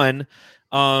 One,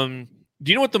 do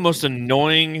you know what the most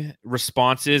annoying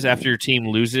response is after your team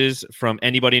loses from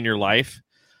anybody in your life?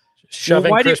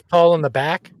 Shoving Chris Paul in the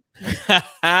back.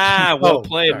 Well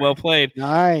played.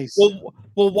 Nice.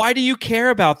 Well, why do you care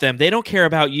about them? They don't care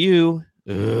about you.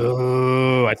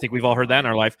 Oh, I think we've all heard that in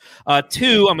our life.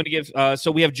 Two, I'm going to give.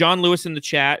 So we have John Lewis in the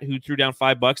chat who threw down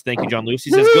 $5. Thank you, John Lewis.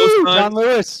 He says, "Ghost John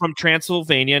Lewis from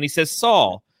Transylvania," and he says,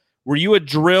 "Saul, were you a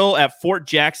drill at Fort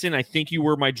Jackson? I think you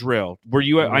were my drill. Were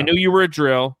you? I know you were a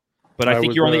drill." But I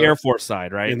think you're on the Air Force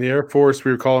side, right? In the Air Force,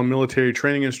 we were calling military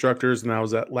training instructors, and I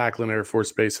was at Lackland Air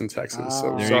Force Base in Texas.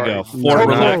 So there sorry. you go.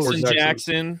 Fort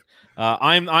Jackson.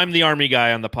 I'm the Army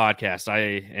guy on the podcast.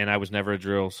 I was never a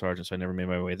drill sergeant, so I never made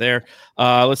my way there.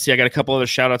 Let's see. I got a couple other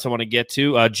shout outs I want to get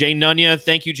to. Jay Nunya.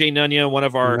 Thank you, Jay Nunya, one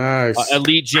of our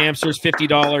elite jamsters,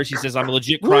 $50. He says, "I'm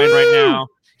legit crying right now."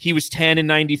 He was 10 in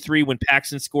 93 when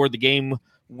Paxson scored the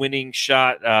game-winning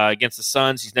shot against the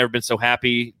Suns. He's never been so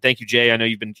happy. Thank you, Jay. I know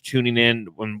you've been tuning in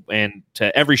and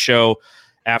to every show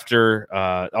after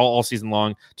all season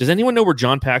long. Does anyone know where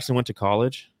John Paxson went to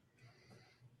college?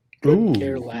 Ooh.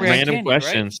 Random Canyon,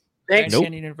 questions. Right? Nope.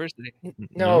 Canyon University.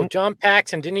 No, John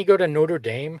Paxson. Didn't he go to Notre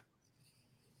Dame?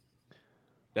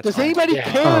 Does anybody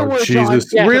care Oh, where Jesus.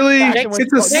 John Really? Paxson went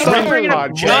It's to a college? summer bringing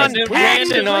up podcast. John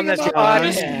Paxson on this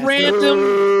podcast.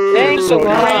 Random. Thanks a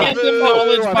lot. Random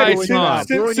knowledge by Tom.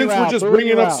 Since we're just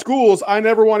bringing up schools, I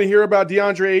never want to hear about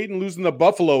DeAndre Ayton losing to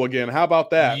Buffalo again. How about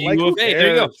that? There you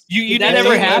go. You That never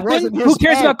never happened. happened. Who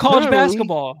cares about college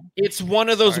basketball? It's one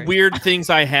of those weird things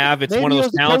I have. It's Maybe one of it those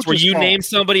was the talents where coach's you fault. name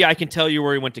somebody, I can tell you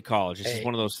where he went to college. It's just Hey.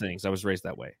 one of those things. I was raised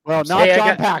that way. Well, not Hey, I John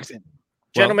got- Paxson.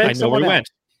 Gentlemen, I know where he went.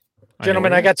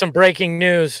 Gentlemen, I got some breaking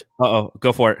news. Uh-oh.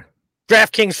 Go for it.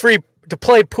 DraftKings free to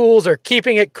play pools are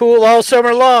keeping it cool all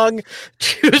summer long.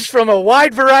 Choose from a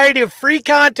wide variety of free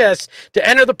contests to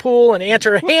enter the pool and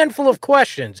answer a handful of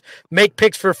questions. Make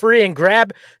picks for free and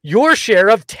grab your share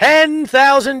of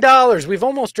 $10,000. We've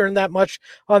almost earned that much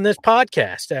on this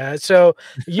podcast. So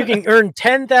you can earn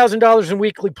 $10,000 in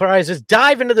weekly prizes.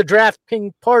 Dive into the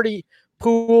DraftKings party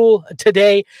pool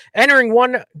today. Entering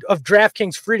one of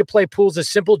DraftKings free-to-play pools is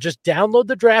simple. Just download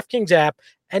the DraftKings app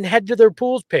and head to their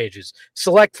pools pages.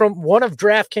 Select from one of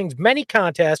DraftKings' many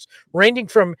contests, ranging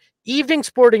from evening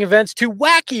sporting events to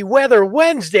wacky weather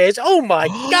Wednesdays. Oh my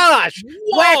gosh!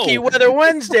 Whoa. Wacky weather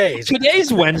Wednesdays.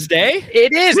 Today's Wednesday.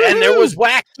 It is, and there was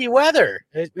wacky weather.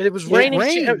 It was raining.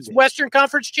 rained. It was Western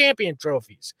Conference champion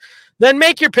trophies. Then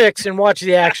make your picks and watch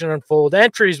the action unfold.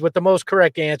 Entries with the most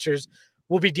correct answers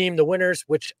will be deemed the winners,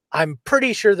 which I'm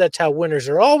pretty sure that's how winners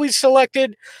are always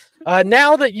selected.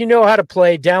 Now that you know how to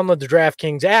play, download the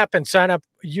DraftKings app and sign up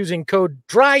using code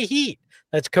DRYHEAT.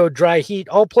 That's code DRYHEAT.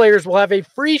 All players will have a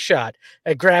free shot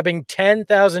at grabbing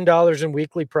 $10,000 in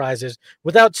weekly prizes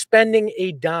without spending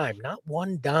a dime, not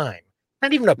one dime,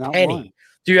 not even a Not penny. one.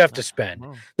 Do you have to spend?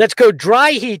 Wow. Let's go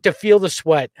dry heat to feel the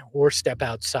sweat or step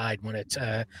outside when it's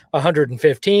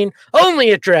 115. Only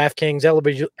at DraftKings.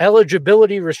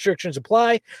 Eligibility restrictions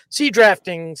apply. See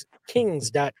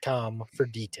DraftKings.com for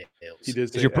details. He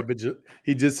did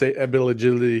say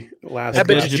ability last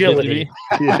Agility.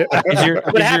 Yeah.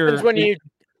 What happens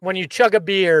when you chug a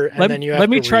beer and then you have Let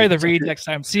me to try read? the read next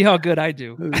time. See how good I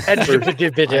do. I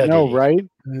know, right?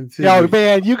 No,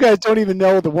 man, you guys don't even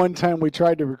know the one time we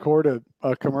tried to record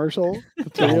a commercial.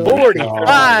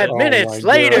 45 Oh, minutes my It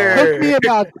later. took me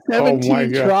about Oh my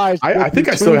 17 God. tries. I think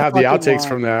I still have the outtakes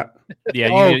from that. Yeah,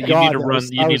 you Oh, need God, to that run.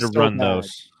 was- You I need was to so run mad.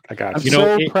 those. I got I'm you.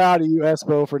 so proud of you,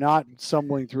 Espo, for not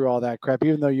stumbling through all that crap,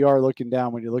 even though you are looking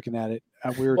down when you're looking at it.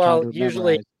 We were Well, trying to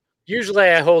usually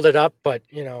I hold it up, but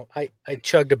I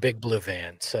chugged a big blue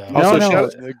van. So Also,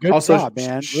 memorize. Good also, job,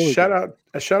 man. Really shout good.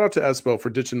 out to Espo for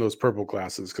ditching those purple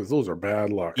glasses because those are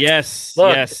bad luck. Yes.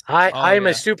 look, yes. I'm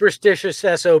yeah. a superstitious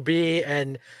SOB,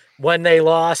 and when they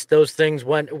lost, those things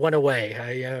went away.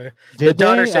 The Did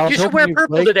daughter they? I said, was "You should hoping wear you'd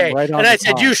purple break today," right on and I the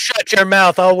said, top. "You shut your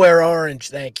mouth. I'll wear orange.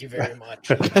 Thank you very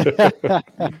much."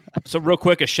 So real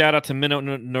quick, a shout out to Minot,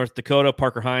 North Dakota.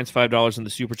 Parker Hines, $5 in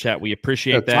the super chat. We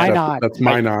appreciate Why that. not? That's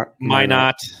my not. My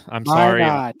not. I'm Why sorry.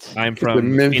 not? I'm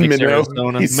from Phoenix, Minot.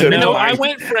 Arizona. He said Minot. mine. I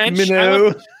went French.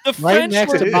 Minot. The Right French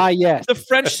next were- to my yes. the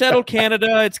French settled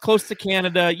Canada. It's close to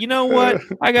Canada. You know what?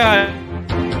 I got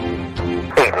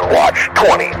Aiden Watch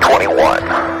 2021.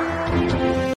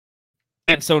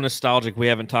 and so nostalgic. We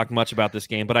haven't talked much about this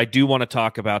game, but I do want to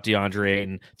talk about DeAndre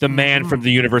Ayton, the man from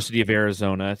the University of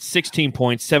Arizona. 16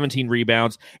 points, 17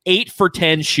 rebounds, 8 for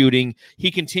 10 shooting.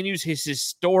 He continues his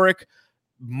historic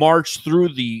march through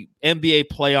the NBA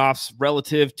playoffs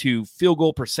relative to field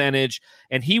goal percentage,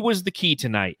 and he was the key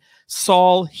tonight.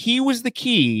 Saul, he was the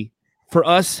key for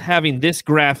us having this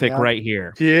graphic right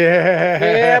here.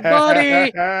 Yeah,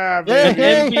 buddy. An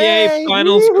NBA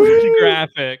Finals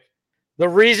graphic. The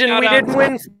reason we didn't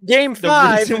win Game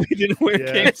 5. The reason we didn't win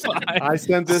Game 5. I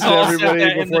sent this to Saul said that everybody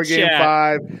in before the Game chat.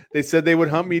 5. They said they would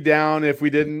hunt me down if we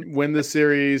didn't win the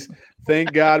series.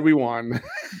 Thank God we won.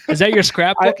 Is that your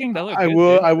scrapbooking? That looked I good,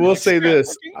 will. dude. I will say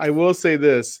this. I will say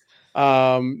this.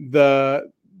 The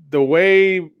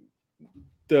way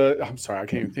the I'm sorry, I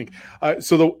can't even think.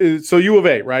 So U of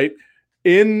A, right?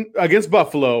 In against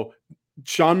Buffalo,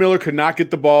 Sean Miller could not get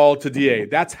the ball to DA.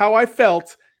 That's how I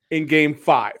felt in Game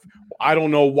 5. I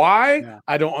don't know why. Yeah.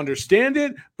 I don't understand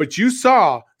it. But you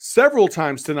saw several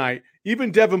times tonight,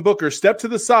 even Devin Booker step to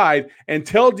the side and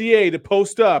tell DA to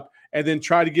post up and then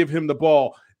try to give him the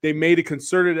ball. They made a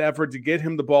concerted effort to get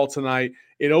him the ball tonight.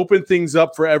 It opened things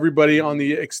up for everybody on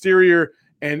the exterior,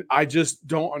 and I just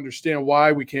don't understand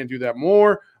why we can't do that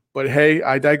more. But, hey,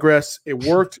 I digress. It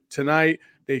worked tonight.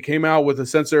 They came out with a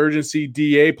sense of urgency.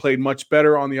 DA played much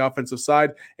better on the offensive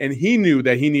side, and he knew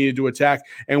that he needed to attack.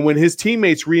 And when his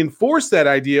teammates reinforced that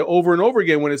idea over and over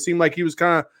again, when it seemed like he was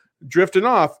kind of drifting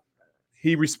off,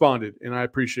 he responded, and I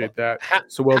appreciate that.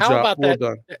 So well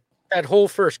done. That whole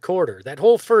first quarter, that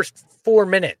whole first 4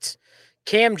 minutes,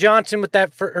 Cam Johnson with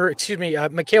that,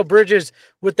 Mikal Bridges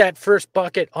with that first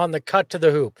bucket on the cut to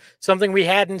the hoop, something we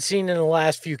hadn't seen in the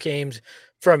last few games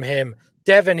from him.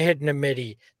 Devin hitting a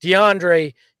midi,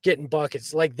 DeAndre getting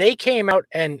buckets. Like, they came out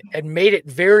and made it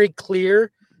very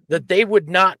clear that they would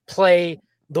not play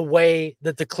the way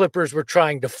that the Clippers were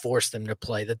trying to force them to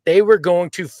play, that they were going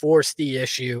to force the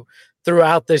issue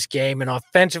throughout this game. And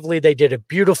offensively, they did it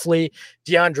beautifully.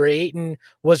 DeAndre Ayton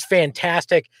was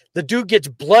fantastic. The dude gets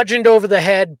bludgeoned over the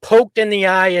head, poked in the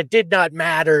eye. It did not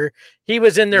matter. He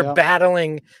was in there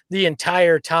battling the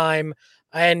entire time.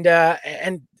 And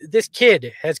this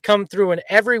kid has come through in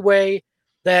every way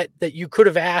that you could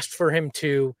have asked for him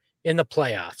to in the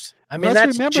playoffs. I mean,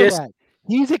 Let's remember that.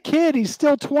 He's a kid. He's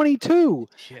still 22.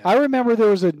 Yeah. I remember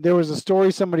there was a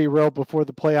story somebody wrote before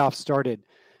the playoffs started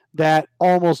that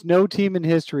almost no team in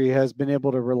history has been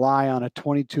able to rely on a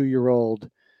 22-year-old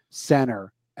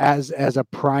center as a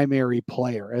primary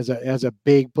player, as a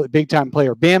big time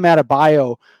player. Bam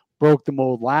Adebayo broke the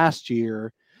mold last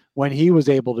year when he was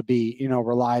able to be,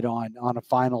 relied on a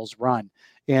finals run.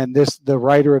 And the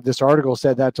writer of this article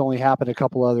said that's only happened a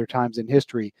couple other times in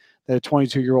history that a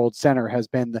 22-year-old center has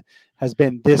been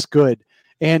this good.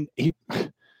 And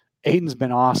Ayton's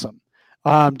been awesome.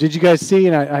 Did you guys see?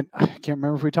 And I can't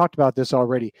remember if we talked about this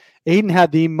already. Ayton has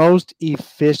had the most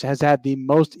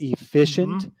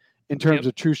efficient in terms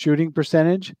of true shooting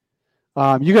percentage.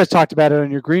 You guys talked about it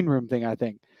on your green room thing, I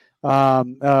think.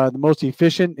 The most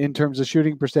efficient in terms of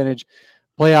shooting percentage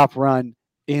playoff run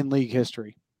in league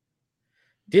history.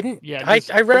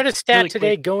 I read a stat really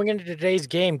today going into today's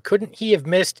game. Couldn't he have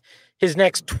missed his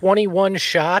next 21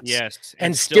 shots? Yes,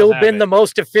 and still been the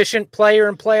most efficient player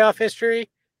in playoff history?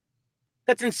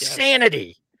 That's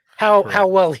insanity. Yes. How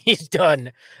well he's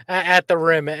done at the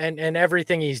rim and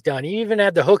everything he's done. He even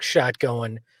had the hook shot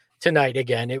going tonight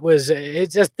again.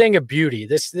 It's a thing of beauty.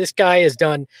 This guy has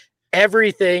done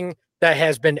everything that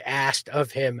has been asked of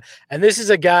him. And this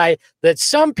is a guy that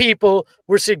some people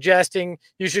were suggesting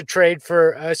you should trade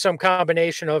for some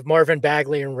combination of Marvin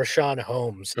Bagley and Rashawn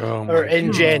Holmes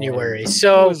in January.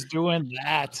 So who was doing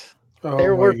that?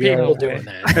 There were people doing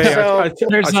that. Hey, so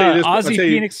there's Ozzy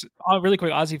Phoenix, really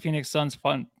quick, Ozzy Phoenix Suns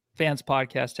Fans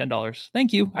Podcast, $10.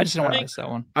 Thank you. I just don't want to miss that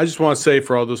one. I just want to say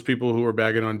for all those people who are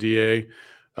bagging on DA,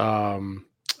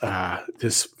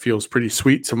 this feels pretty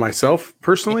sweet to myself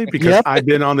personally because I've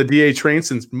been on the DA train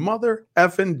since mother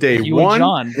effing day one.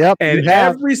 And John. And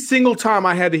every single time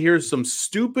I had to hear some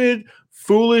stupid,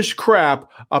 foolish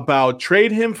crap about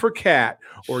trade him for Cat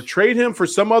or trade him for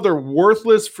some other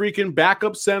worthless freaking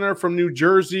backup center from New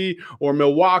Jersey or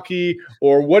Milwaukee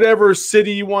or whatever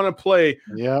city you want to play.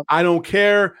 Yeah, I don't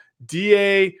care.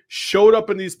 DA showed up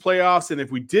in these playoffs, and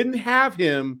if we didn't have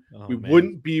him, we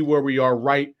wouldn't be where we are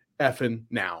right effing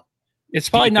now. It's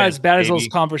probably not as bad as those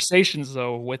conversations,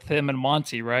 though, with him and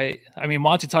Monty, right? I mean,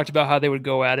 Monty talked about how they would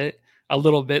go at it a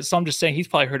little bit. So I'm just saying he's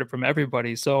probably heard it from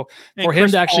everybody. So for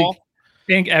him to actually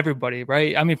thank everybody,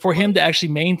 right? I mean, for him to actually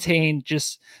maintain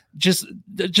just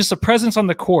a presence on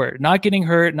the court, not getting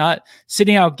hurt, not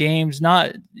sitting out games,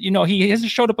 not, he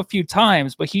hasn't showed up a few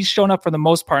times, but he's shown up for the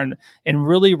most part in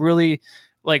really, really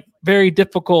like very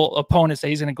difficult opponents that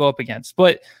he's going to go up against.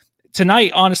 But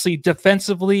tonight, honestly,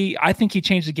 defensively, I think he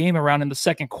changed the game around in the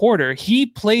second quarter. He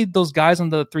played those guys on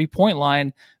the 3-point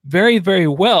line very, very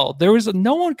well. There was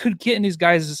no one could get in these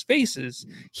guys' faces.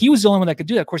 He was the only one that could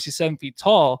do that. Of course, he's 7 feet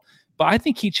tall, but I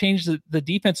think he changed the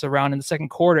defense around in the second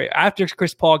quarter after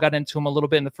Chris Paul got into him a little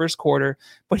bit in the first quarter.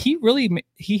 But he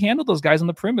handled those guys on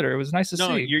the perimeter. It was nice to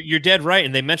see. You're dead right.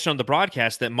 And they mentioned on the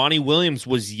broadcast that Monty Williams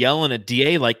was yelling at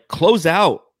DA, like, close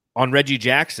out on Reggie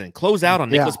Jackson, close out on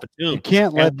Nicholas Batum. You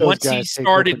can't let those once guys he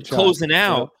started closing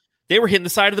out, they were hitting the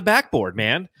side of the backboard,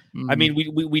 man. I mean,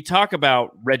 we talk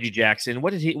about Reggie Jackson.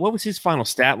 What was his final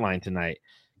stat line tonight?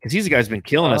 Because he's the guy's been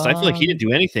killing us. I feel like he didn't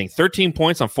do anything. 13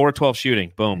 points on 4 of 12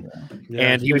 shooting. Boom. Yeah,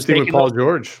 and he was taking Paul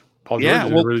George. Paul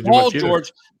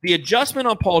George. The adjustment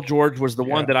on Paul George was the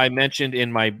one that I mentioned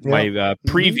in my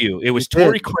preview. It was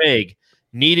Torrey Craig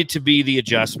needed to be the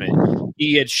adjustment.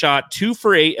 He had shot 2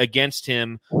 for 8 against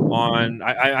him on.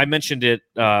 I mentioned it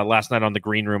last night on the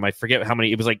green room. I forget how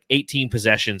many. It was like 18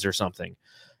 possessions or something.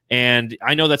 And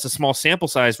I know that's a small sample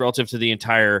size relative to the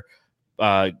entire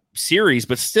series,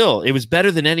 but still, it was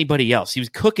better than anybody else. He was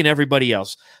cooking everybody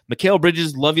else. Mikal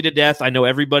Bridges, love you to death. I know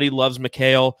everybody loves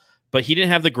Mikal, but he didn't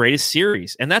have the greatest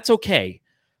series, and that's okay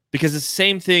because it's the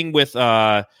same thing with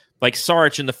like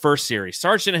Sarge in the first series.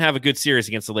 Sarge didn't have a good series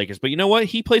against the Lakers, but you know what?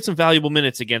 He played some valuable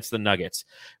minutes against the Nuggets.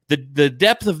 The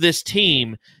depth of this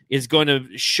team is going to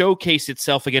showcase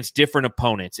itself against different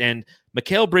opponents, and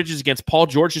Mikal Bridges against Paul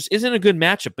George just isn't a good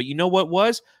matchup, but you know what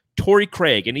was? Torrey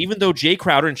Craig. And even though Jay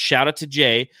Crowder, and shout out to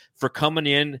Jay for coming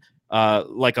in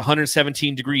like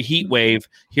 117-degree heat wave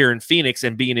here in Phoenix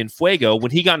and being in Fuego,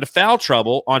 when he got into foul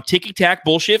trouble on ticky-tack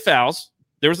bullshit fouls,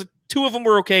 there was 2 of them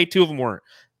were okay, 2 of them weren't.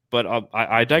 But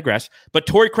I digress. But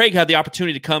Torrey Craig had the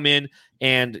opportunity to come in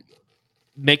and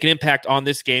make an impact on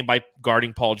this game by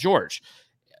guarding Paul George.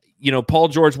 You know, Paul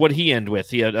George, what did he end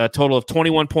with? He had a total of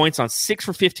 21 points on 6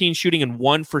 for 15 shooting and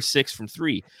 1 for 6 from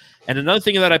 3. And another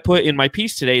thing that I put in my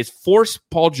piece today is force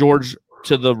Paul George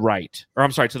to the right, or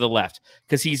I'm sorry, to the left,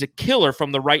 because he's a killer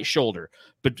from the right shoulder.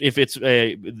 But if it's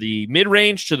the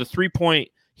mid-range to the 3-point,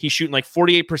 he's shooting like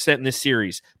 48% in this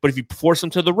series. But if you force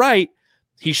him to the right,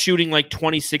 he's shooting like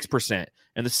 26%.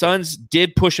 And the Suns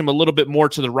did push him a little bit more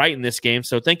to the right in this game.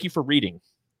 So thank you for reading.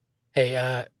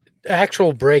 Hey,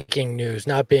 actual breaking news,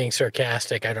 not being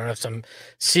sarcastic. I don't have some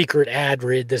secret ad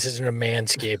read. This isn't a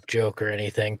Manscaped joke or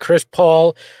anything. Chris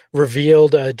Paul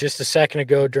revealed just a second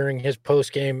ago during his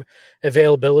post-game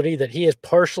availability that he has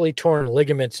partially torn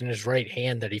ligaments in his right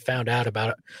hand that he found out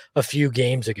about a few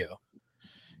games ago.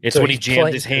 It's when he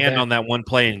jammed his hand on that one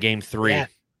play in game 3. Yeah.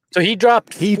 So he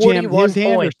dropped 41 jammed his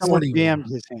hand points. or someone jammed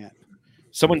his hand?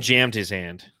 Someone jammed his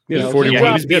hand. Yeah, he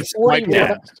was being swiped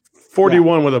at.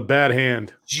 41 with a bad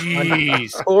hand.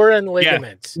 Jeez. Torn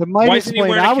ligaments. That might Why isn't he explain.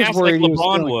 wearing a I was cast worried like he was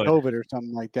LeBron feeling would? COVID or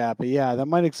something like that. But yeah, that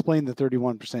might explain the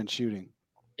 31% shooting.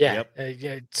 Yeah.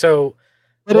 So,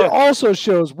 but it also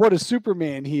shows what a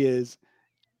Superman he is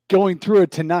going through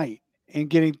it tonight and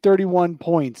getting 31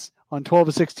 points on 12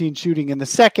 of 16 shooting in the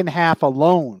second half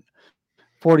alone.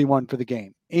 41 for the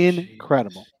game.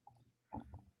 Incredible.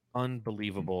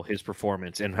 Unbelievable, his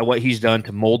performance and what he's done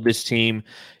to mold this team.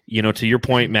 You know, to your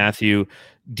point, Matthew,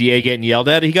 DA getting yelled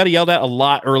at. He got yelled at a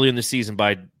lot early in the season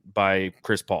by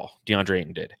Chris Paul. DeAndre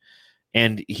Ayton did.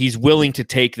 And he's willing to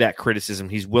take that criticism.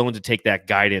 He's willing to take that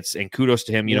guidance. And kudos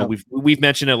to him. You know, we've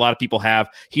mentioned it, a lot of people have.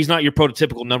 He's not your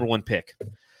prototypical number 1 pick.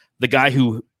 The guy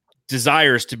who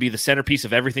desires to be the centerpiece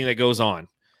of everything that goes on.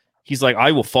 He's like,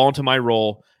 I will fall into my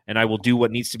role and I will do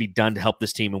what needs to be done to help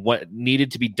this team. And what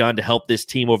needed to be done to help this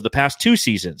team over the past 2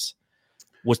 seasons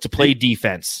was to play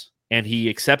defense. And he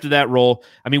accepted that role.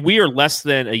 I mean, we are less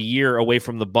than a year away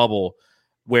from the bubble,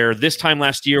 where this time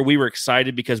last year we were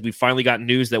excited because we finally got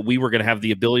news that we were going to have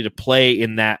the ability to play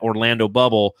in that Orlando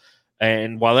bubble.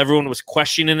 And while everyone was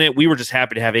questioning it, we were just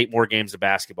happy to have 8 more games of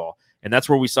basketball. And that's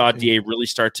where we saw DA really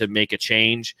start to make a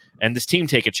change and this team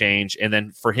take a change. And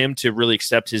then for him to really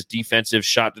accept his defensive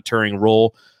shot deterring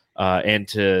role and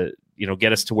to, you know,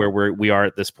 get us to where we are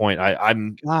at this point.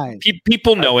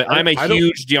 People know it. I'm a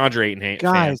huge DeAndre Ayton fan.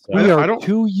 Guys, we are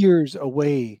 2 years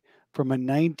away from a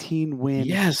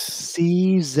 19-win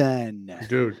season.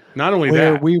 Dude, not only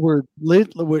where that. We were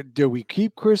do we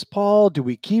keep Chris Paul? Do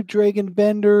we keep Dragan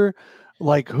Bender?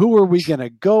 Like, who are we going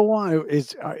to go on?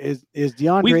 Is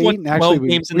DeAndre Ayton? Actually,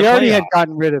 we already had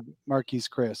gotten rid of Marquise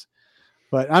Chris.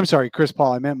 But I'm sorry, Chris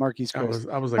Paul. I meant Marquise Chris.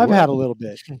 I've had a little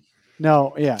bit.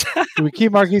 No, yeah. Do we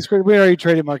keep Marquise Chris? We already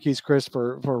traded Marquise Chris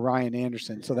for Ryan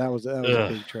Anderson. So that was a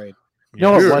big trade.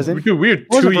 No, it wasn't. Dude, we had it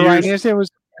wasn't 2 for Ryan years.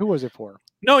 Anderson. Who was it for?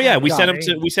 No, yeah, we God,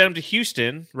 sent him to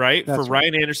Houston, right? That's for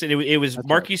Ryan Anderson. It was That's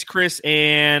Marquise Chris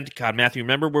and God, Matthew.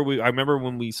 Remember I remember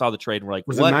when we saw the trade and we're like,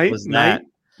 Was what it Knight? was that?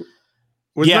 Knight?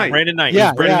 Was Yeah, Knight? Brandon Knight.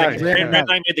 Yeah, Brandon Knight.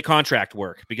 Knight made the contract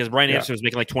work because Brian Anderson was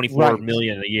making like $24 Right.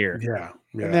 million a year. Yeah.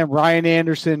 And then Ryan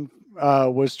Anderson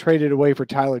was traded away for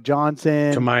Tyler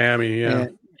Johnson To Miami, yeah.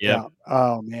 And- Yeah.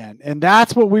 Oh man, and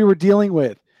that's what we were dealing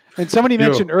with. And somebody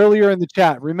mentioned earlier in the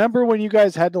chat. Remember when you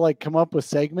guys had to like come up with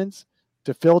segments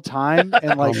to fill time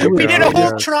and like Oh my We it was- did a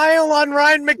whole Yeah. trial on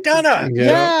Ryan McDonough.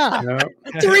 Yeah.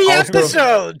 3 Also-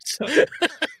 episodes.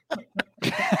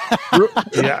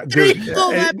 Yeah, Three dude.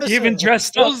 full And episodes. Even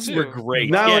dressed up. Those were too. great.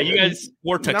 Now- yeah, you guys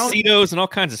wore now- tuxedos and all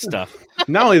kinds of stuff.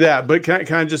 Not only that, but can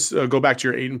I just go back to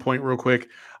your Aiden point real quick?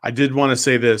 I did want to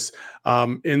say this.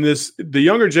 The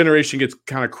younger generation gets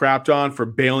kind of crapped on for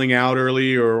bailing out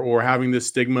early or having this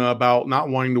stigma about not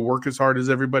wanting to work as hard as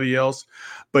everybody else.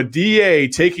 But DA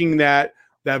taking that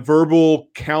verbal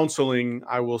counseling,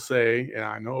 I will say, and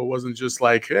I know it wasn't just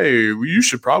like, hey, you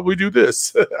should probably do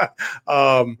this.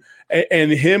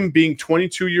 And him being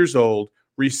 22 years old,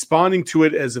 responding to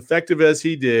it as effective as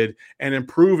he did and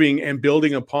improving and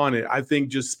building upon it, I think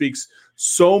just speaks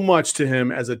so much to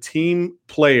him as a team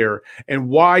player and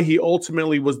why he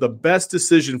ultimately was the best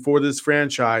decision for this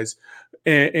franchise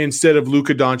instead of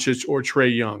Luka Doncic or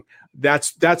Trae Young.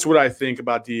 That's what I think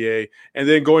about DA. And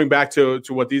then going back to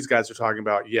what these guys are talking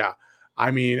about, yeah. I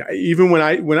mean, even when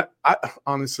I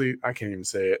honestly, I can't even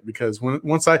say it because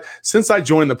since I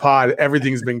joined the pod,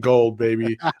 everything's been gold,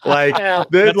 baby. Like, Well,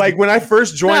 like when I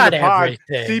first joined not the pod,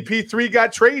 everything. CP3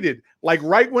 got traded. Like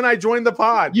right when I joined the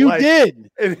pod, You like, did.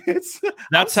 And it's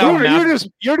That's how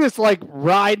You're just like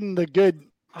riding the good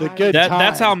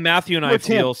that's how time. Matthew and I With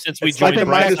him. feel since we It's like joined a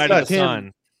the right Midas side of the touch.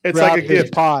 sun. it's throughout like a his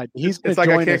gift. pod. He's It's going to like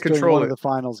I join can't us during control one it. of the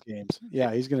finals games.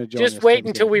 Yeah, he's going to join Just us wait during the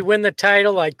until game. we win the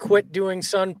title. I quit doing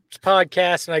Sun's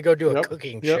podcast and I go do a Yep,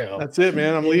 cooking Yep, show. that's it,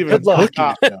 man. I'm leaving. Good luck.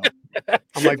 Ah,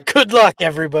 I'm like, Good luck,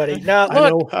 everybody. Now, I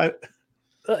look, know.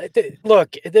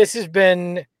 look, this has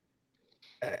been.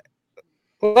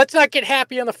 Let's not get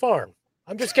happy on the farm.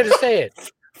 I'm just going to say it.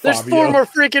 There's Fabio. 4 more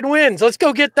freaking wins. Let's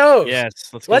go get those.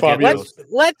 Yes, let's go Let's, get Fabio. those.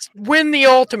 let's win the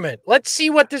ultimate. Let's see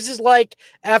what this is like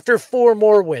after 4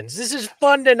 more wins. This is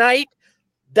fun tonight.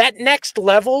 That next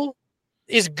level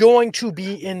is going to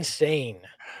be insane.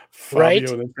 Right?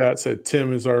 Fabio in the chat said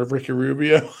Tim is our Ricky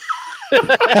Rubio.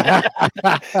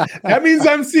 That means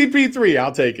I'm CP3.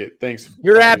 I'll take it. Thanks.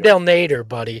 You're Fabio. Abdel Nader,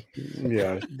 buddy.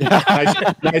 Yeah.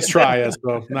 Nice try,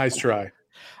 Espo. Nice try.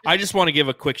 I just want to give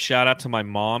a quick shout out to my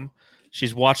mom.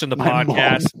 She's watching the My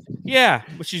podcast. Yeah,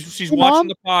 she's Your watching mom?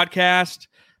 the podcast.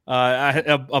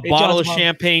 A bottle John's of mom.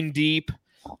 champagne deep.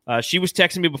 She was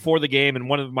texting me before the game, and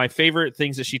one of my favorite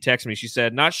things that she texted me, she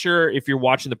said, "Not sure if you're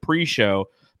watching the pre-show,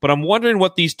 but I'm wondering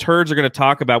what these turds are going to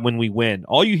talk about when we win.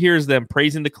 All you hear is them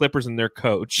praising the Clippers and their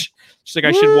coach." She's like,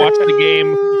 "I should watch the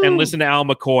game and listen to Al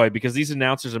McCoy because these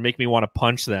announcers are making me want to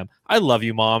punch them." I love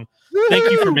you, Mom.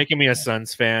 Thank you for making me a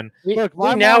Suns fan. Look, We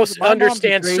my now mom's a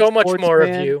understand great so much sports more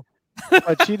fan, of you.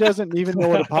 but she doesn't even know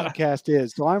what a podcast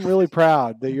is. So I'm really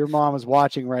proud that your mom is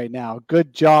watching right now.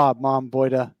 Good job, Mom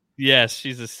Boyda. Yes,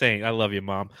 she's a saint. I love you,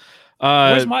 Mom.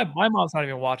 Where's my mom's not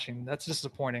even watching. That's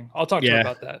disappointing. I'll talk to her Yeah.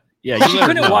 about that. Yeah, She let her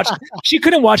couldn't know. watch. She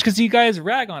couldn't watch because you guys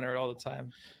rag on her all the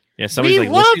time. Yeah, somebody's We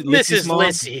like, love Lissy's Mrs. mom?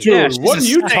 Lissy. Dude, Yeah, she's what a are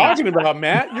you saint. talking about,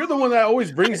 Matt? You're the one that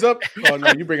always brings up. Oh,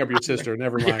 no, you bring up your sister.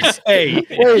 Never mind. Hey,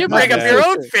 You My bring up bad. your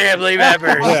own family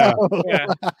members. Yeah. Yeah.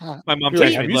 my mom You're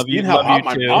like, texted have me, you "Love you, seen how love hot you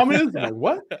my too." mom is? I'm like,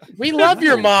 what? We love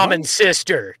your mom and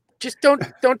sister. Just don't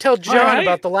tell John right.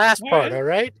 about the last All part, right. all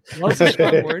right? Well, that's a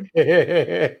strong word.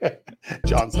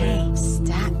 John's like,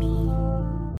 Stat me.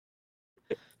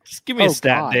 Just give me a Oh,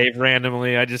 stat, God. Dave,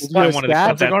 randomly. I just Is there I a wanted to stat?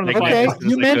 cut that Going to the thing Okay, as soon as you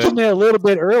I could. mentioned it a little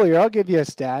bit earlier. I'll give you a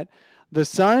stat. The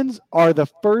Suns are the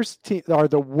first team, are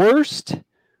the worst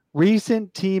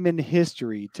recent team in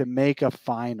history to make a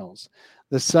finals.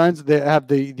 The Suns that have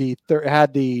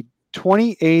had the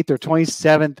 28th or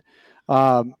 27th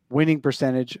winning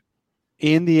percentage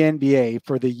in the NBA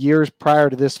for the years prior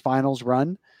to this finals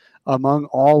run among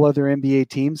all other NBA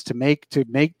teams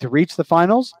to reach the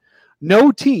finals.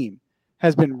 No team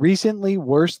has been recently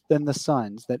worse than the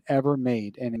Suns that ever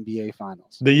made an NBA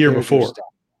finals. The year There's your before. stat.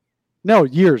 No,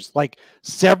 years, like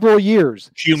several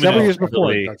years. Several years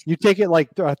before. Cumulatively. You take it like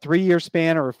a 3-year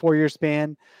span or a 4-year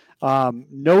span.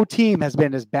 No team has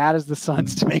been as bad as the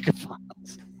Suns to make a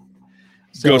finals.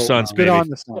 Go Suns, good baby. on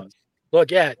the Suns. Look,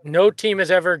 yeah, no team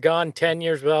has ever gone 10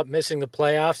 years without missing the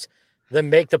playoffs, then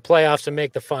make the playoffs and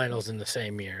make the finals in the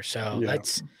same year. So Yeah.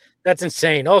 that's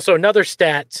insane. Also, another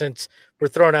stat, since we're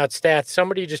throwing out stats,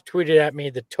 somebody just tweeted at me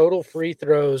the total free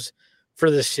throws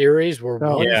for the series were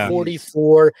Oh,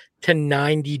 144 to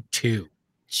 92.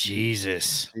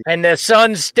 Jesus. And the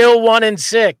Suns still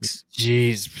 1-6.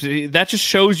 Jeez. That just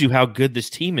shows you how good this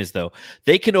team is, though.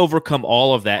 They can overcome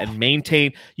all of that and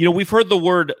maintain. We've heard the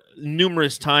word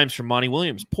numerous times from Monty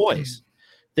Williams, poise.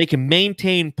 They can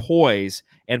maintain poise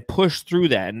and push through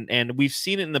that. And we've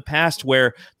seen it in the past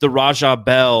where the Raja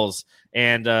Bells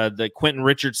and the Quentin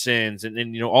Richardsons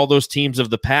and all those teams of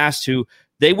the past who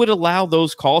they would allow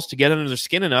those calls to get under their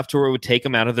skin enough to where it would take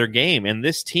them out of their game. And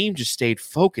this team just stayed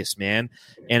focused, man.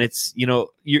 And it's,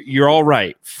 you're all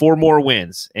right. 4 more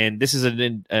wins. And this is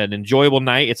an enjoyable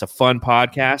night. It's a fun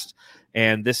podcast.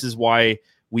 And this is why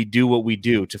we do what we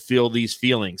do, to feel these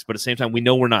feelings. But at the same time, we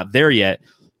know we're not there yet.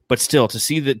 But still,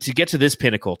 to get to this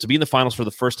pinnacle, to be in the finals for the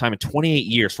first time in 28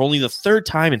 years, for only the 3rd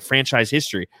time in franchise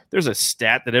history, there's a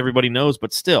stat that everybody knows,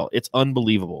 but still, it's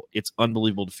unbelievable. It's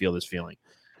unbelievable to feel this feeling.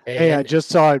 Hey, I just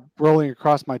saw it rolling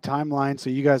across my timeline, so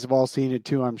you guys have all seen it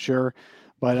too, I'm sure.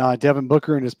 But Devin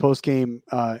Booker in his post-game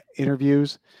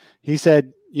interviews, he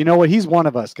said, you know what? He's one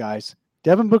of us, guys.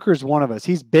 Devin Booker is one of us.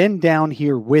 He's been down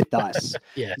here with us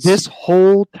this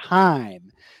whole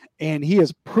time, and he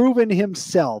has proven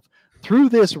himself through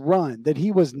this run that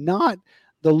he was not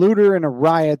the looter in a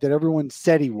riot that everyone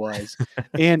said he was.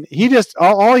 And he just,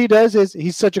 all he does is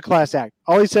he's such a class act.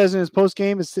 All he says in his post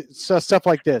game is stuff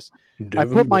like this. I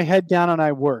put my head down and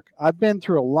I work. I've been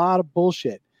through a lot of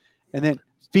bullshit. And then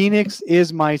Phoenix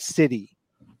is my city.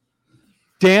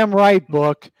 Damn right,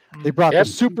 Book. They brought the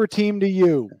super team to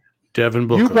you. Devin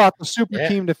Booker. You brought the super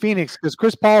team to Phoenix because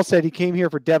Chris Paul said he came here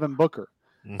for Devin Booker.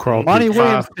 Monty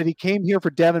Williams said he came here for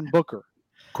Devin Booker.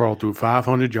 Crawl through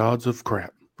 500 yards of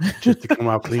crap just to come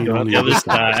out clean on the other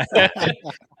side.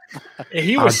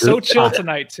 He was so chill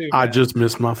tonight, too. I just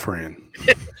missed my friend.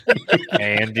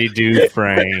 Andy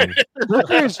Dufresne.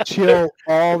 Booker is chill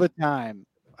all the time,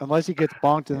 unless he gets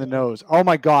bonked in the nose. Oh,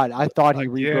 my God. I thought he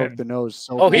rebroke the nose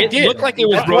so he bad. did. It looked like it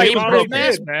was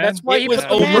broken. That's why he was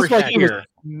over here.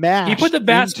 He put the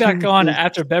bats back on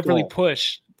after Beverly skull.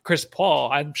 pushed Chris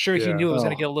Paul. I'm sure he knew it was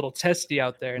going to get a little testy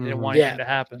out there and didn't want anything to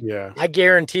happen. Yeah. I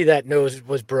guarantee that nose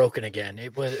was broken again.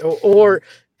 It was, or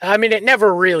I mean, it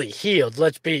never really healed.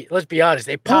 Let's be honest.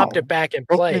 They popped it back in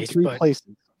place, but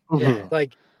places. yeah,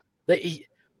 like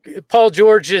Paul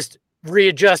George just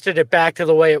readjusted it back to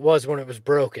the way it was when it was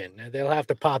broken. They'll have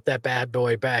to pop that bad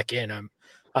boy back in.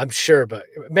 I'm sure, but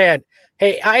man,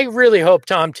 hey, I really hope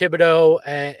Tom Thibodeau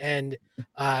and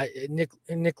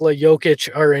Nikola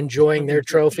Jokic are enjoying their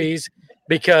trophies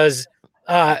because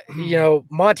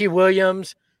Monty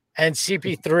Williams and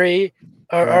CP3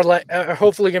 are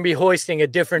hopefully going to be hoisting a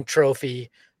different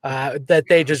trophy that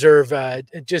they deserve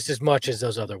just as much as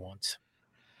those other ones.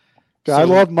 I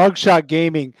love Mugshot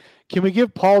Gaming. Can we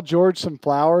give Paul George some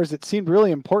flowers? It seemed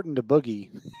really important to Boogie.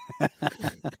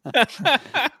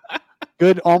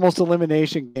 Good almost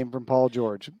elimination game from Paul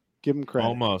George. Give him credit.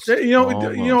 Almost. You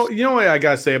know what I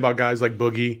gotta say about guys like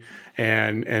Boogie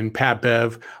and Pat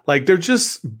Bev? Like they're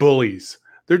just bullies.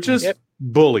 They're just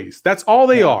bullies. That's all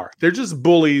they are. They're just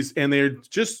bullies, and they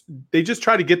just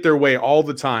try to get their way all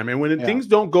the time. And when things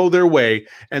don't go their way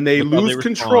and they lose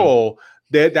control,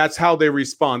 that's how they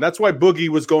respond. That's why Boogie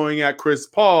was going at Chris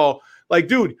Paul. Like,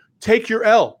 dude, take your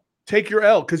L. Take your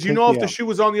L. Because if the shoe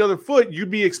was on the other foot, you'd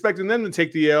be expecting them to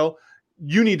take the L.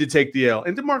 You need to take the L.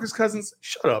 And DeMarcus Cousins,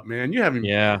 shut up, man. You haven't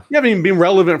even been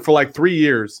relevant for like 3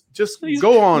 years. Just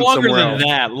go on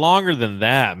Longer than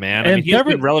that, man. I mean, he's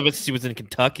been relevant since he was in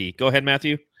Kentucky. Go ahead,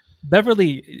 Matthew.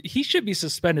 Beverly, he should be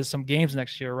suspended some games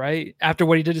next year, right? After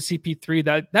what he did to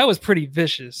CP3, that was pretty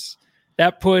vicious.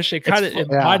 That push, it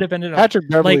might have ended up. Patrick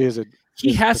Beverly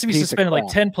he has to be suspended like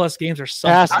 10 plus games or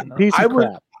something.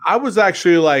 I was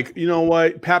actually like, you know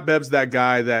what? Pat Bev's that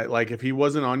guy that like if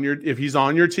he's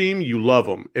on your team, you love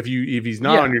him. If he's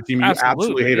not on your team, you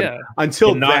absolutely hate him.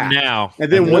 Until not now.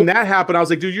 And then when that happened, I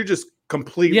was like, dude, you're just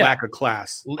complete lack of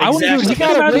class. Exactly.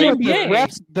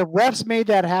 The refs made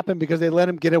that happen because they let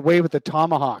him get away with the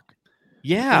tomahawk.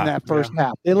 Yeah, in that first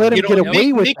half, they let him get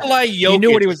away with Nikolai that. Jokic. He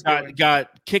knew what he was got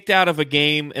kicked out of a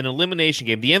game, an elimination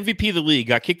game. The MVP of the league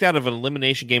got kicked out of an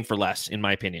elimination game for less, in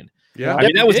my opinion. Yeah, I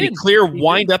mean that was a clear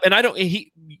wind up, and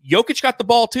Jokic got the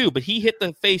ball too, but he hit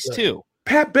the face too.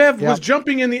 Pat Bev was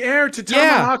jumping in the air to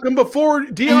tomahawk him before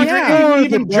DeAndre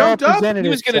even jumped up. He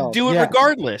was going to do it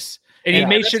regardless. And he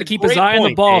made sure to keep his eye on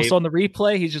the ball. Dave. So on the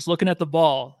replay, he's just looking at the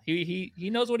ball.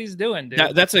 He knows what he's doing,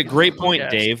 dude. That's a great point,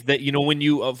 Dave. That when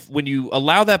you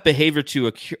allow that behavior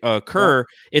to occur,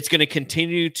 it's going to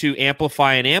continue to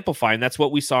amplify, and that's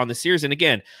what we saw in the series. And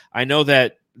again, I know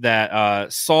that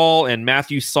Saul and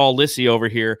Matthew Saul Lissy over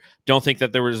here don't think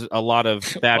that there was a lot of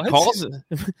bad calls.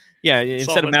 Yeah,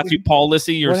 instead of Matthew Paul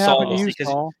Lissy, you're Saul Lissy.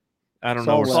 Saul? I don't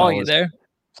Saul know where Lissy. Saul you is. there?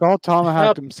 Saul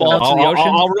tomahawked himself. Fall into the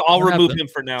ocean? I'll What remove happened? him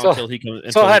for now Saul- until he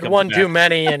comes. Saul had comes one back. too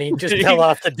many, and he just fell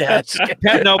off the desk.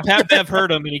 Pat Bev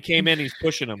heard him and he came in. He's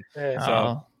pushing him.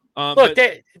 Yeah. Oh. Look,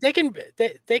 but-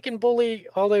 they can bully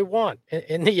all they want.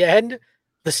 In the end,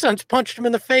 the Suns punched him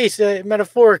in the face,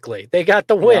 metaphorically. They got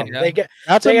the win. Yeah. They got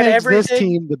That's they what had makes this everything.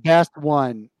 team the best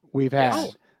one we've had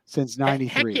Yes. since heck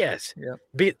 '93. yes.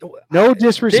 Yep. No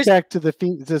disrespect to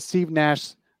the Steve Nash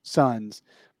Suns,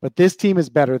 but this team is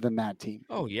better than that team.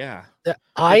 Oh yeah.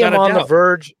 I Without am a on the doubt.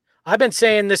 verge. I've been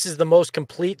saying this is the most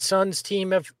complete Suns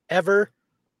team ever.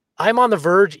 I'm on the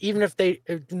verge, even if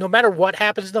no matter what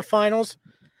happens in the finals,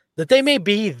 that they may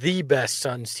be the best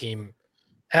Suns team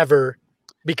ever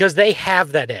because they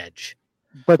have that edge.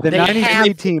 But the They '93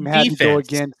 have team had to go defense.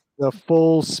 against the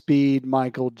full speed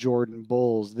Michael Jordan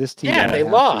Bulls. This team, Yeah, didn't they have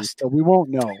to, lost. so we won't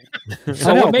know.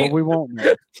 So I know, what but we won't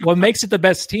know. What makes it the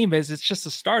best team is it's just the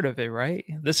start of it, right?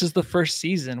 This is the first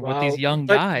season with Well, these young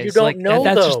but you guys. don't Like know,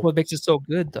 that's though. just what makes it so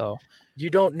good, though. You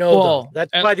don't know, Well, though.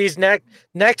 That's and- why these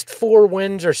next 4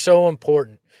 wins are so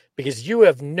important because you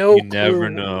have no You clue never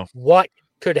know. what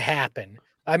could happen.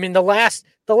 I mean, the last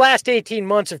 18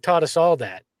 months have taught us all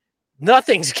that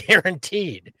nothing's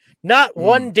guaranteed. Not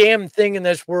one damn thing in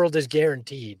this world is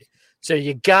guaranteed. So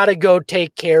you got to go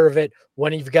take care of it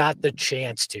when you've got the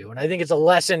chance to. And I think it's a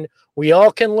lesson we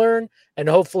all can learn. And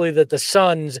hopefully that the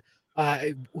Suns,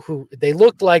 who they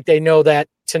looked like they know that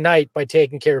tonight by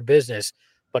taking care of business,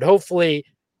 but hopefully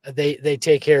they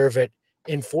take care of it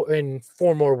in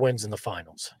 4 more wins in the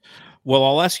finals. Well,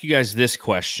 I'll ask you guys this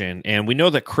question, and we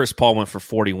know that Chris Paul went for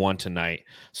 41 tonight.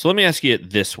 So let me ask you it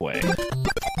this way.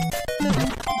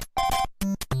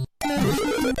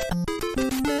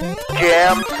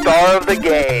 Jam star of the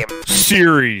game.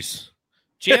 Series.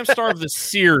 Jam star of the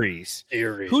series.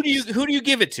 Series. Who do you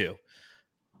give it to?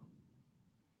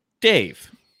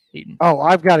 Dave. Oh,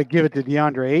 I've got to give it to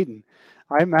DeAndre Ayton.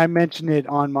 I mentioned it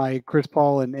on my Chris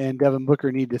Paul and Devin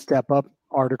Booker need to step up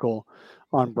article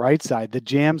on Brightside. The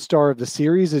jam star of the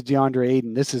series is DeAndre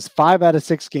Ayton. This is 5 out of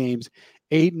 6 games.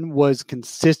 Ayton was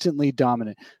consistently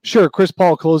dominant. Sure, Chris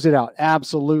Paul closed it out.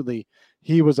 Absolutely.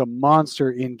 He was a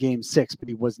monster in game 6, but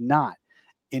he was not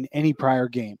in any prior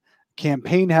game.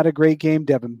 Campaign had a great game.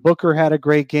 Devin Booker had a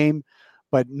great game,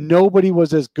 but nobody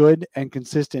was as good and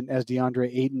consistent as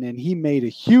DeAndre Ayton, and he made a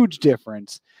huge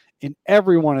difference in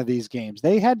every one of these games.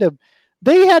 They had to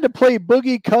play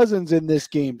Boogie Cousins in this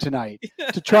game tonight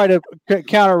to try to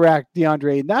counteract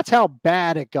DeAndre Ayton. That's how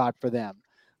bad it got for them.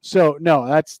 So no,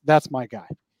 that's my guy.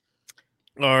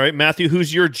 All right, Matthew,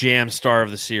 who's your jam star of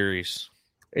the series?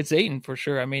 It's Ayton for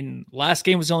sure. I mean, last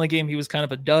game was the only game he was kind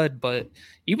of a dud, but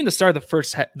even the start of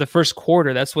the first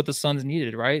quarter, that's what the Suns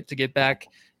needed, right? To get back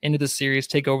into the series,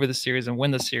 take over the series, and win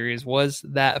the series was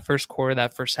that first quarter,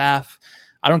 that first half.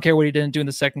 I don't care what he didn't do in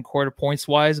the second quarter points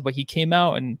wise, but he came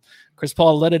out and Chris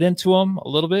Paul let it into him a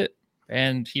little bit,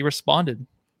 and he responded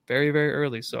very, very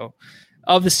early. So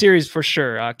of the series for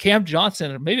sure. Cam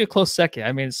Johnson, maybe a close second.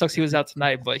 I mean, it sucks he was out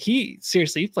tonight, but he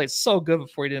played so good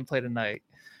before he didn't play tonight.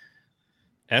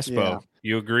 Espo, Yeah.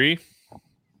 you agree?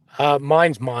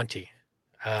 Mine's Monty.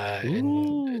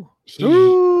 And he,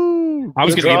 Ooh, I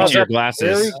was good going to give it draws to your up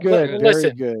glasses. Very good.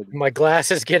 Listen, Very good. my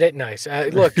glasses get it nice.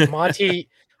 Look,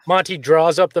 Monty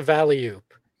draws up the valley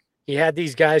oop. He had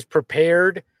these guys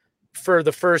prepared for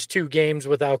the first 2 games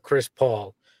without Chris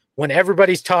Paul. When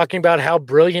everybody's talking about how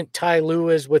brilliant Ty Lue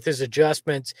is with his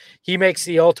adjustments, he makes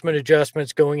the ultimate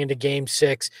adjustments going into game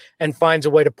 6 and finds a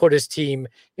way to put his team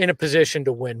in a position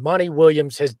to win. Monty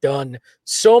Williams has done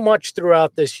so much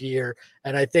throughout this year.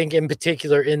 And I think in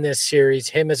particular in this series,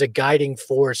 him as a guiding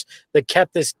force that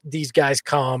kept these guys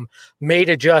calm, made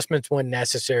adjustments when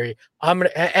necessary.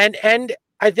 And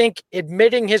I think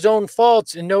admitting his own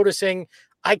faults and noticing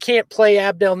I can't play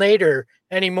Abdel Nader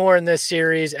anymore in this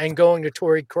series and going to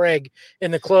Torrey Craig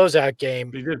in the closeout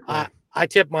game. He did. I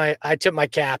tip my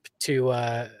cap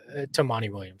to Monty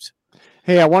Williams.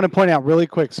 Hey, I want to point out really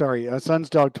quick. Sorry, Suns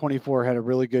Dog 24 had a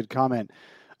really good comment.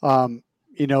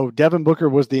 Devin Booker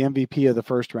was the MVP of the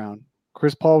first round.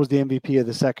 Chris Paul was the MVP of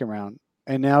the second round,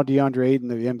 and now DeAndre Ayton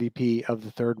the MVP of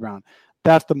the third round.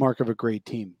 That's the mark of a great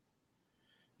team.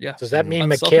 Yeah. Does that mean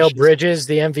Unselfish Mikal is- Bridges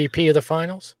the MVP of the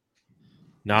finals?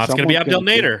 No, it's going to be Abdel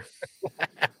Someone's gonna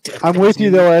Nader. I'm with you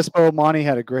though, Espo. Monty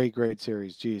had a great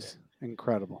series. Jeez,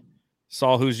 incredible.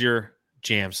 Saul, who's your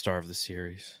jam star of the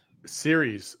series?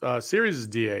 Series is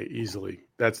DA easily.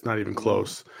 That's not even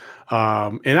close.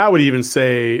 And I would even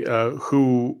say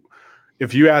who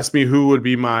if you ask me who would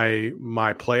be my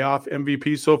playoff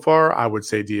MVP so far, I would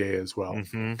say DA as well,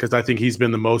 because I think he's been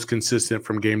the most consistent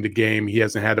from game to game. He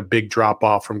hasn't had a big drop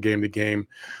off from game to game.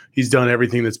 He's done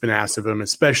everything that's been asked of him,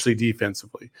 especially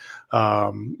defensively.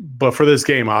 But for this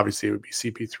game, obviously, it would be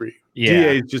CP3.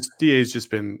 Yeah. DA's just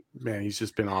been, man, he's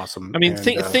just been awesome. I mean,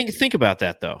 think about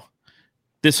that though.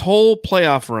 This whole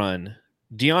playoff run,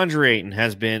 DeAndre Ayton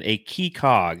has been a key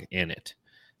cog in it.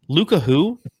 Luka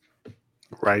who?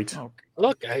 Right. Oh,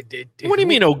 look, I did. What do you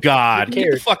mean, oh God?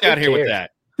 Get the fuck out of here with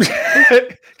that.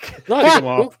 Kick him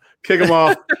off.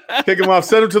 Kick him off.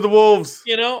 Send him to the Wolves.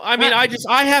 You know, I mean, I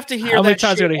have to hear How many that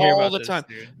times shit are we gonna hear all about the this, time.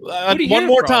 dude? One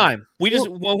more time. We just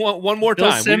one more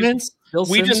Bill time. Simmons.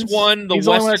 We just won the He's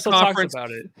the only one that Western still talks Conference.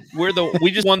 about it.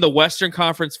 We just won the Western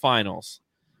Conference Finals,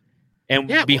 and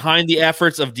behind the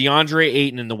efforts of DeAndre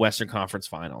Ayton in the Western Conference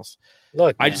Finals.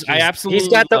 Look, I absolutely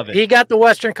love it. He got the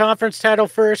Western Conference title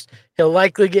first. He'll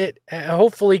likely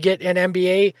hopefully get an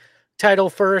NBA title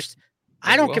first.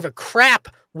 I don't give a crap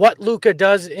what Luka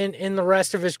does in the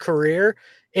rest of his career.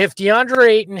 If DeAndre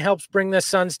Ayton helps bring the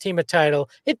Suns team a title,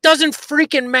 it doesn't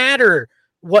freaking matter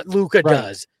what Luka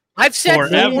does. I've said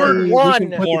forever.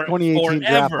 One. Put the 2018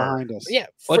 draft behind us. Yeah,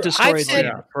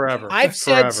 Forever. I've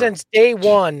said since day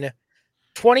one,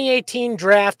 2018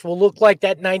 draft will look like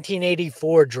that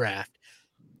 1984 draft.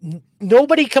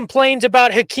 Nobody complains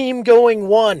about Hakeem going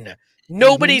 1.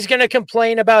 Nobody's going to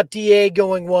complain about DA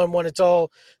going 1 when it's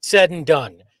all said and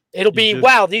done. It'll be,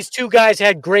 wow, these two guys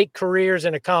had great careers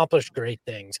and accomplished great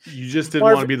things. You just didn't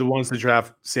want to be the ones to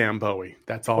draft Sam Bowie.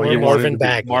 That's all you wanted.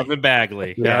 Marvin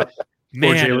Bagley. Yeah.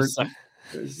 Man,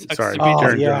 sorry.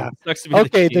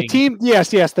 Okay, the team, yes,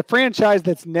 the franchise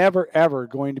that's never, ever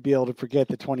going to be able to forget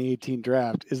the 2018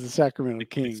 draft is the Sacramento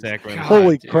Kings. Exactly.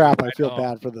 Holy crap, I feel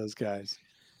bad for those guys.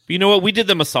 But you know what? We did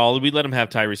them a solid. We let them have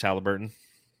Tyrese Halliburton.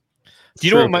 Do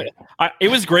you know what? It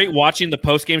was great watching the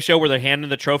post-game show where they're handing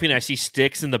the trophy and I see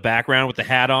Sticks in the background with the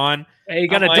hat on. Hey, you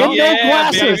got no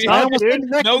glasses. I almost didn't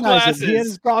recognize no glasses. him. He had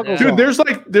his goggles Dude, on.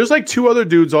 there's like two other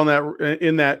dudes on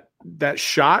that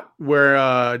shot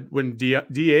where when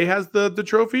DA has the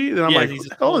trophy, and I'm like, who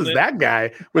the hell is that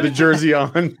guy with a jersey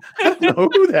on? I don't know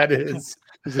who that is.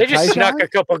 They just snuck a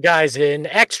couple guys in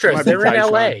extras. They're in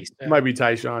LA. It might be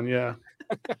Tyshawn, yeah.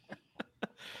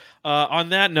 On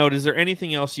that note, is there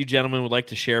anything else you gentlemen would like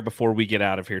to share before we get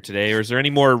out of here today, or is there any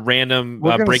more random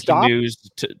breaking news?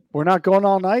 We're not going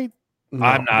all night. No,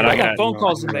 I'm not. I got phone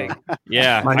calls to make.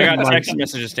 Yeah, I got text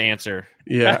messages to answer.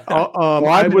 Yeah,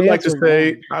 I would like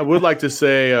to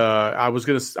say. I was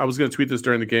gonna tweet this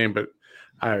during the game, but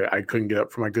I couldn't get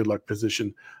up for my good luck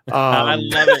position. I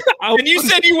love it. And you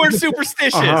said you weren't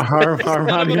superstitious.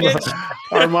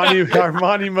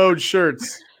 Armani mode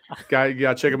shirts. Guy, you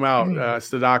gotta check them out.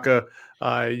 Stadaka.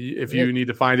 If you need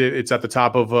to find it, it's at the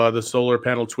top of the Solar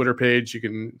Panel Twitter page. You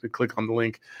can click on the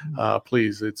link.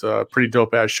 Please, it's a pretty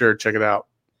dope ass shirt. Check it out.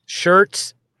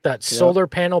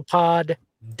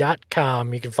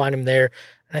 Shirts.solarpanelpod.com. You can find them there.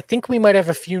 And I think we might have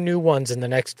a few new ones in the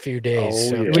next few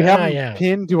days. We have them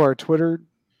pinned to our Twitter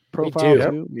profile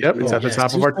too. Yep, it's at the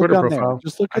top of our Twitter profile.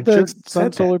 Just look at the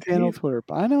Sun Solar Panel Twitter.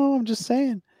 I know. I'm just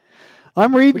saying.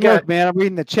 I'm reading. Look, man. I'm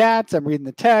reading the chats. I'm reading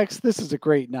the text. This is a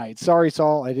great night. Sorry,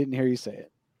 Saul. I didn't hear you say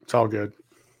it. It's all good.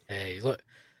 Hey, look.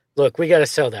 We got to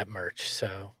sell that merch.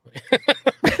 So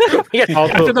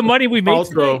after the money we made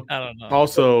today, I don't know.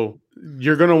 Also,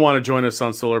 you're going to want to join us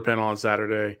on Solar Panel on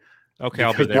Saturday. Okay,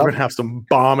 I'll be there. We're going to have some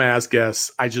bomb ass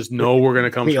guests. I just know we're going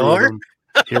to come through with them.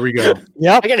 Here we go.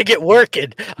 Yep. I got to get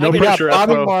working. No pressure.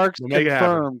 Bobby Marks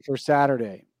confirmed for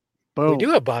Saturday. Boom. We do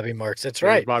have Bobby Marks. That's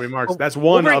right. Bobby Marks. That's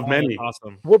one of many.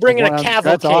 Awesome. We're bringing a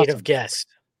cavalcade of guests.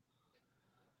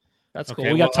 That's cool.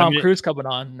 We got Tom Cruise coming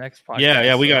on next podcast.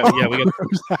 Yeah. We got.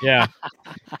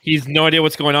 He's no idea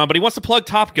what's going on, but he wants to plug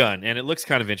Top Gun, and it looks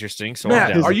kind of interesting. So,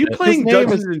 Matt, are you playing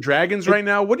Dungeons and Dragons right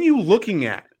now? What are you looking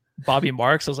at? Bobby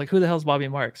Marks. I was like, who the hell's Bobby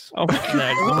Marks? Oh,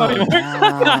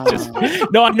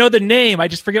 no, I know the name. I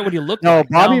just forget what he looked like.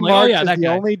 No, Bobby Marks is the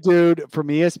only dude from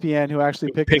ESPN who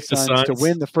actually picked the Suns to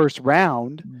win the first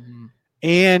round,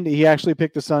 and he actually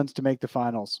picked the Suns to make the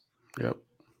finals. Yep.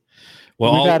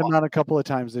 Well, we've had him on a couple of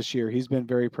times this year. He's been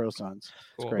very pro Suns.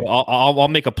 It's great. Well, I'll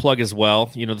make a plug as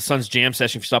well. You know, the Suns Jam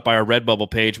Session. If you stop by our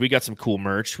Redbubble page, we got some cool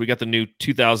merch. We got the new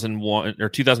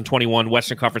 2021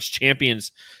 Western Conference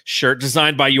Champions shirt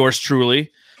designed by yours truly.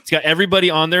 It's got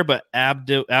everybody on there, but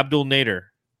Abdul Nader.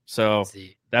 So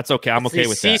that's okay. I'm okay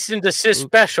with that. Cease and desist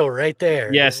special right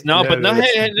there. Yes, no, but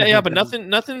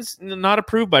nothing's not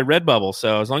approved by Redbubble.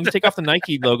 So as long as you take off the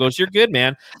Nike logos, you're good,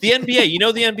 man. The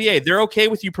NBA, the NBA, they're okay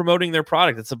with you promoting their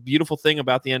product. It's a beautiful thing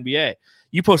about the NBA.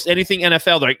 You post anything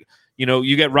NFL, they're like,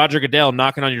 you get Roger Goodell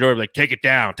knocking on your door like, take it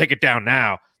down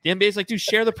now. The NBA is like, dude,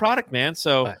 share the product, man.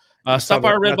 So stop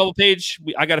by our Redbubble page.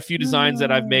 I got a few designs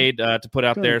that I've made to put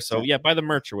out there. So yeah, buy the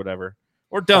merch or whatever,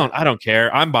 or don't. I don't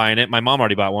care. I'm buying it. My mom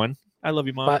already bought one. I love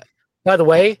you, Mom. By the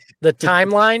way, the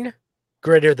timeline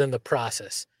greater than the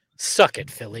process. Suck it,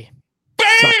 Philly.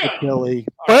 Suck it, Philly.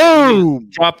 Boom.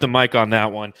 Drop the mic on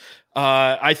that one.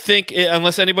 I think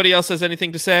unless anybody else has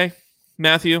anything to say,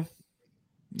 Matthew.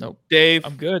 Nope. Dave.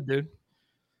 I'm good, dude.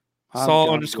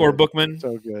 Saul _Bookman.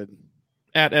 So good.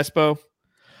 At Espo.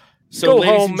 So go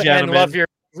home and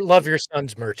love your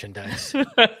son's merchandise.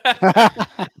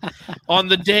 On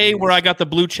the day where I got the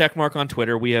blue check mark on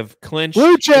Twitter, we have clinched.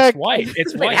 Blue check. It's white.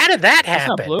 It's white. How did that That's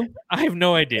not happen? blue. I have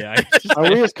no idea. Are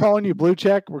we just calling you blue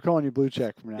check? We're calling you blue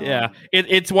check from now. Yeah, on.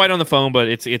 it's white on the phone, but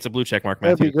it's a blue check mark.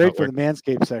 That'd Matthew. be great for the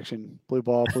Manscaped section. Blue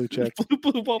ball, blue check.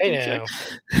 blue ball, Hey,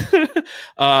 blue check.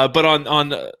 But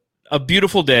on a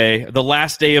beautiful day, the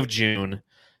last day of June,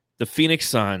 the Phoenix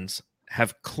Suns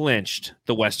have clinched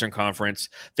the Western Conference.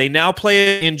 They now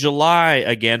play in July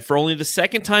again for only the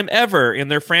second time ever in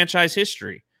their franchise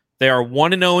history. They are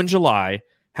 1-0 in July,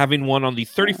 having won on the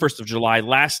 31st of July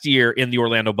last year in the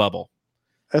Orlando bubble.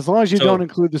 As long as you don't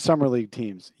include the summer league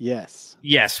teams. Yes.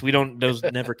 Yes, we don't. Those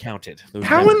never counted.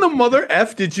 How in the mother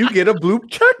F did you get a blue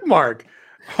check mark?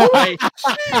 Oh,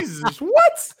 Jesus,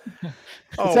 what?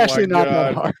 It's actually not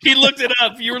that hard. He looked it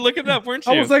up. You were looking it up, weren't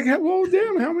you? I was like, well,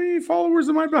 damn, how many followers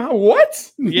am I behind?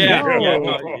 What?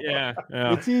 Yeah.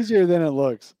 It's easier than it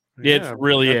looks. It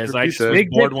really is. I just was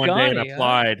bored one day and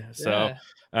applied. So,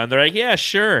 and they're like, yeah,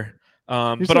 sure.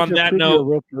 But on that note, a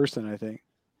real person, I think.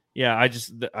 Yeah,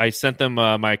 I sent them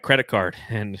my credit card,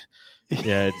 and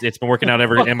yeah, it's been working out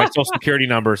and my social security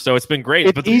number, so it's been great.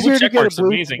 It's but the easier blue check to get mark's a blue.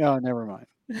 Amazing. No, never mind.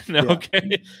 No,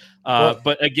 okay.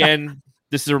 But again,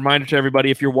 this is a reminder to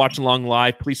everybody: if you're watching along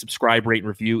live, please subscribe, rate, and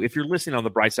review. If you're listening on the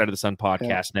Bright Side of the Sun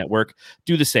podcast network,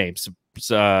 do the same.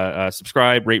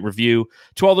 Subscribe, rate, review.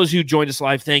 To all those who joined us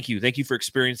live, thank you. Thank you for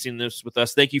experiencing this with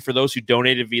us. Thank you for those who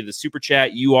donated via the super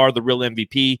chat. You are the real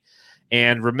MVP.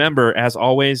 And remember, as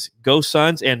always, go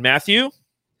Suns. And Matthew,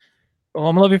 go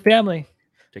home and love your family.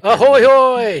 Ahoy,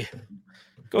 hoy!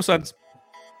 Go Suns.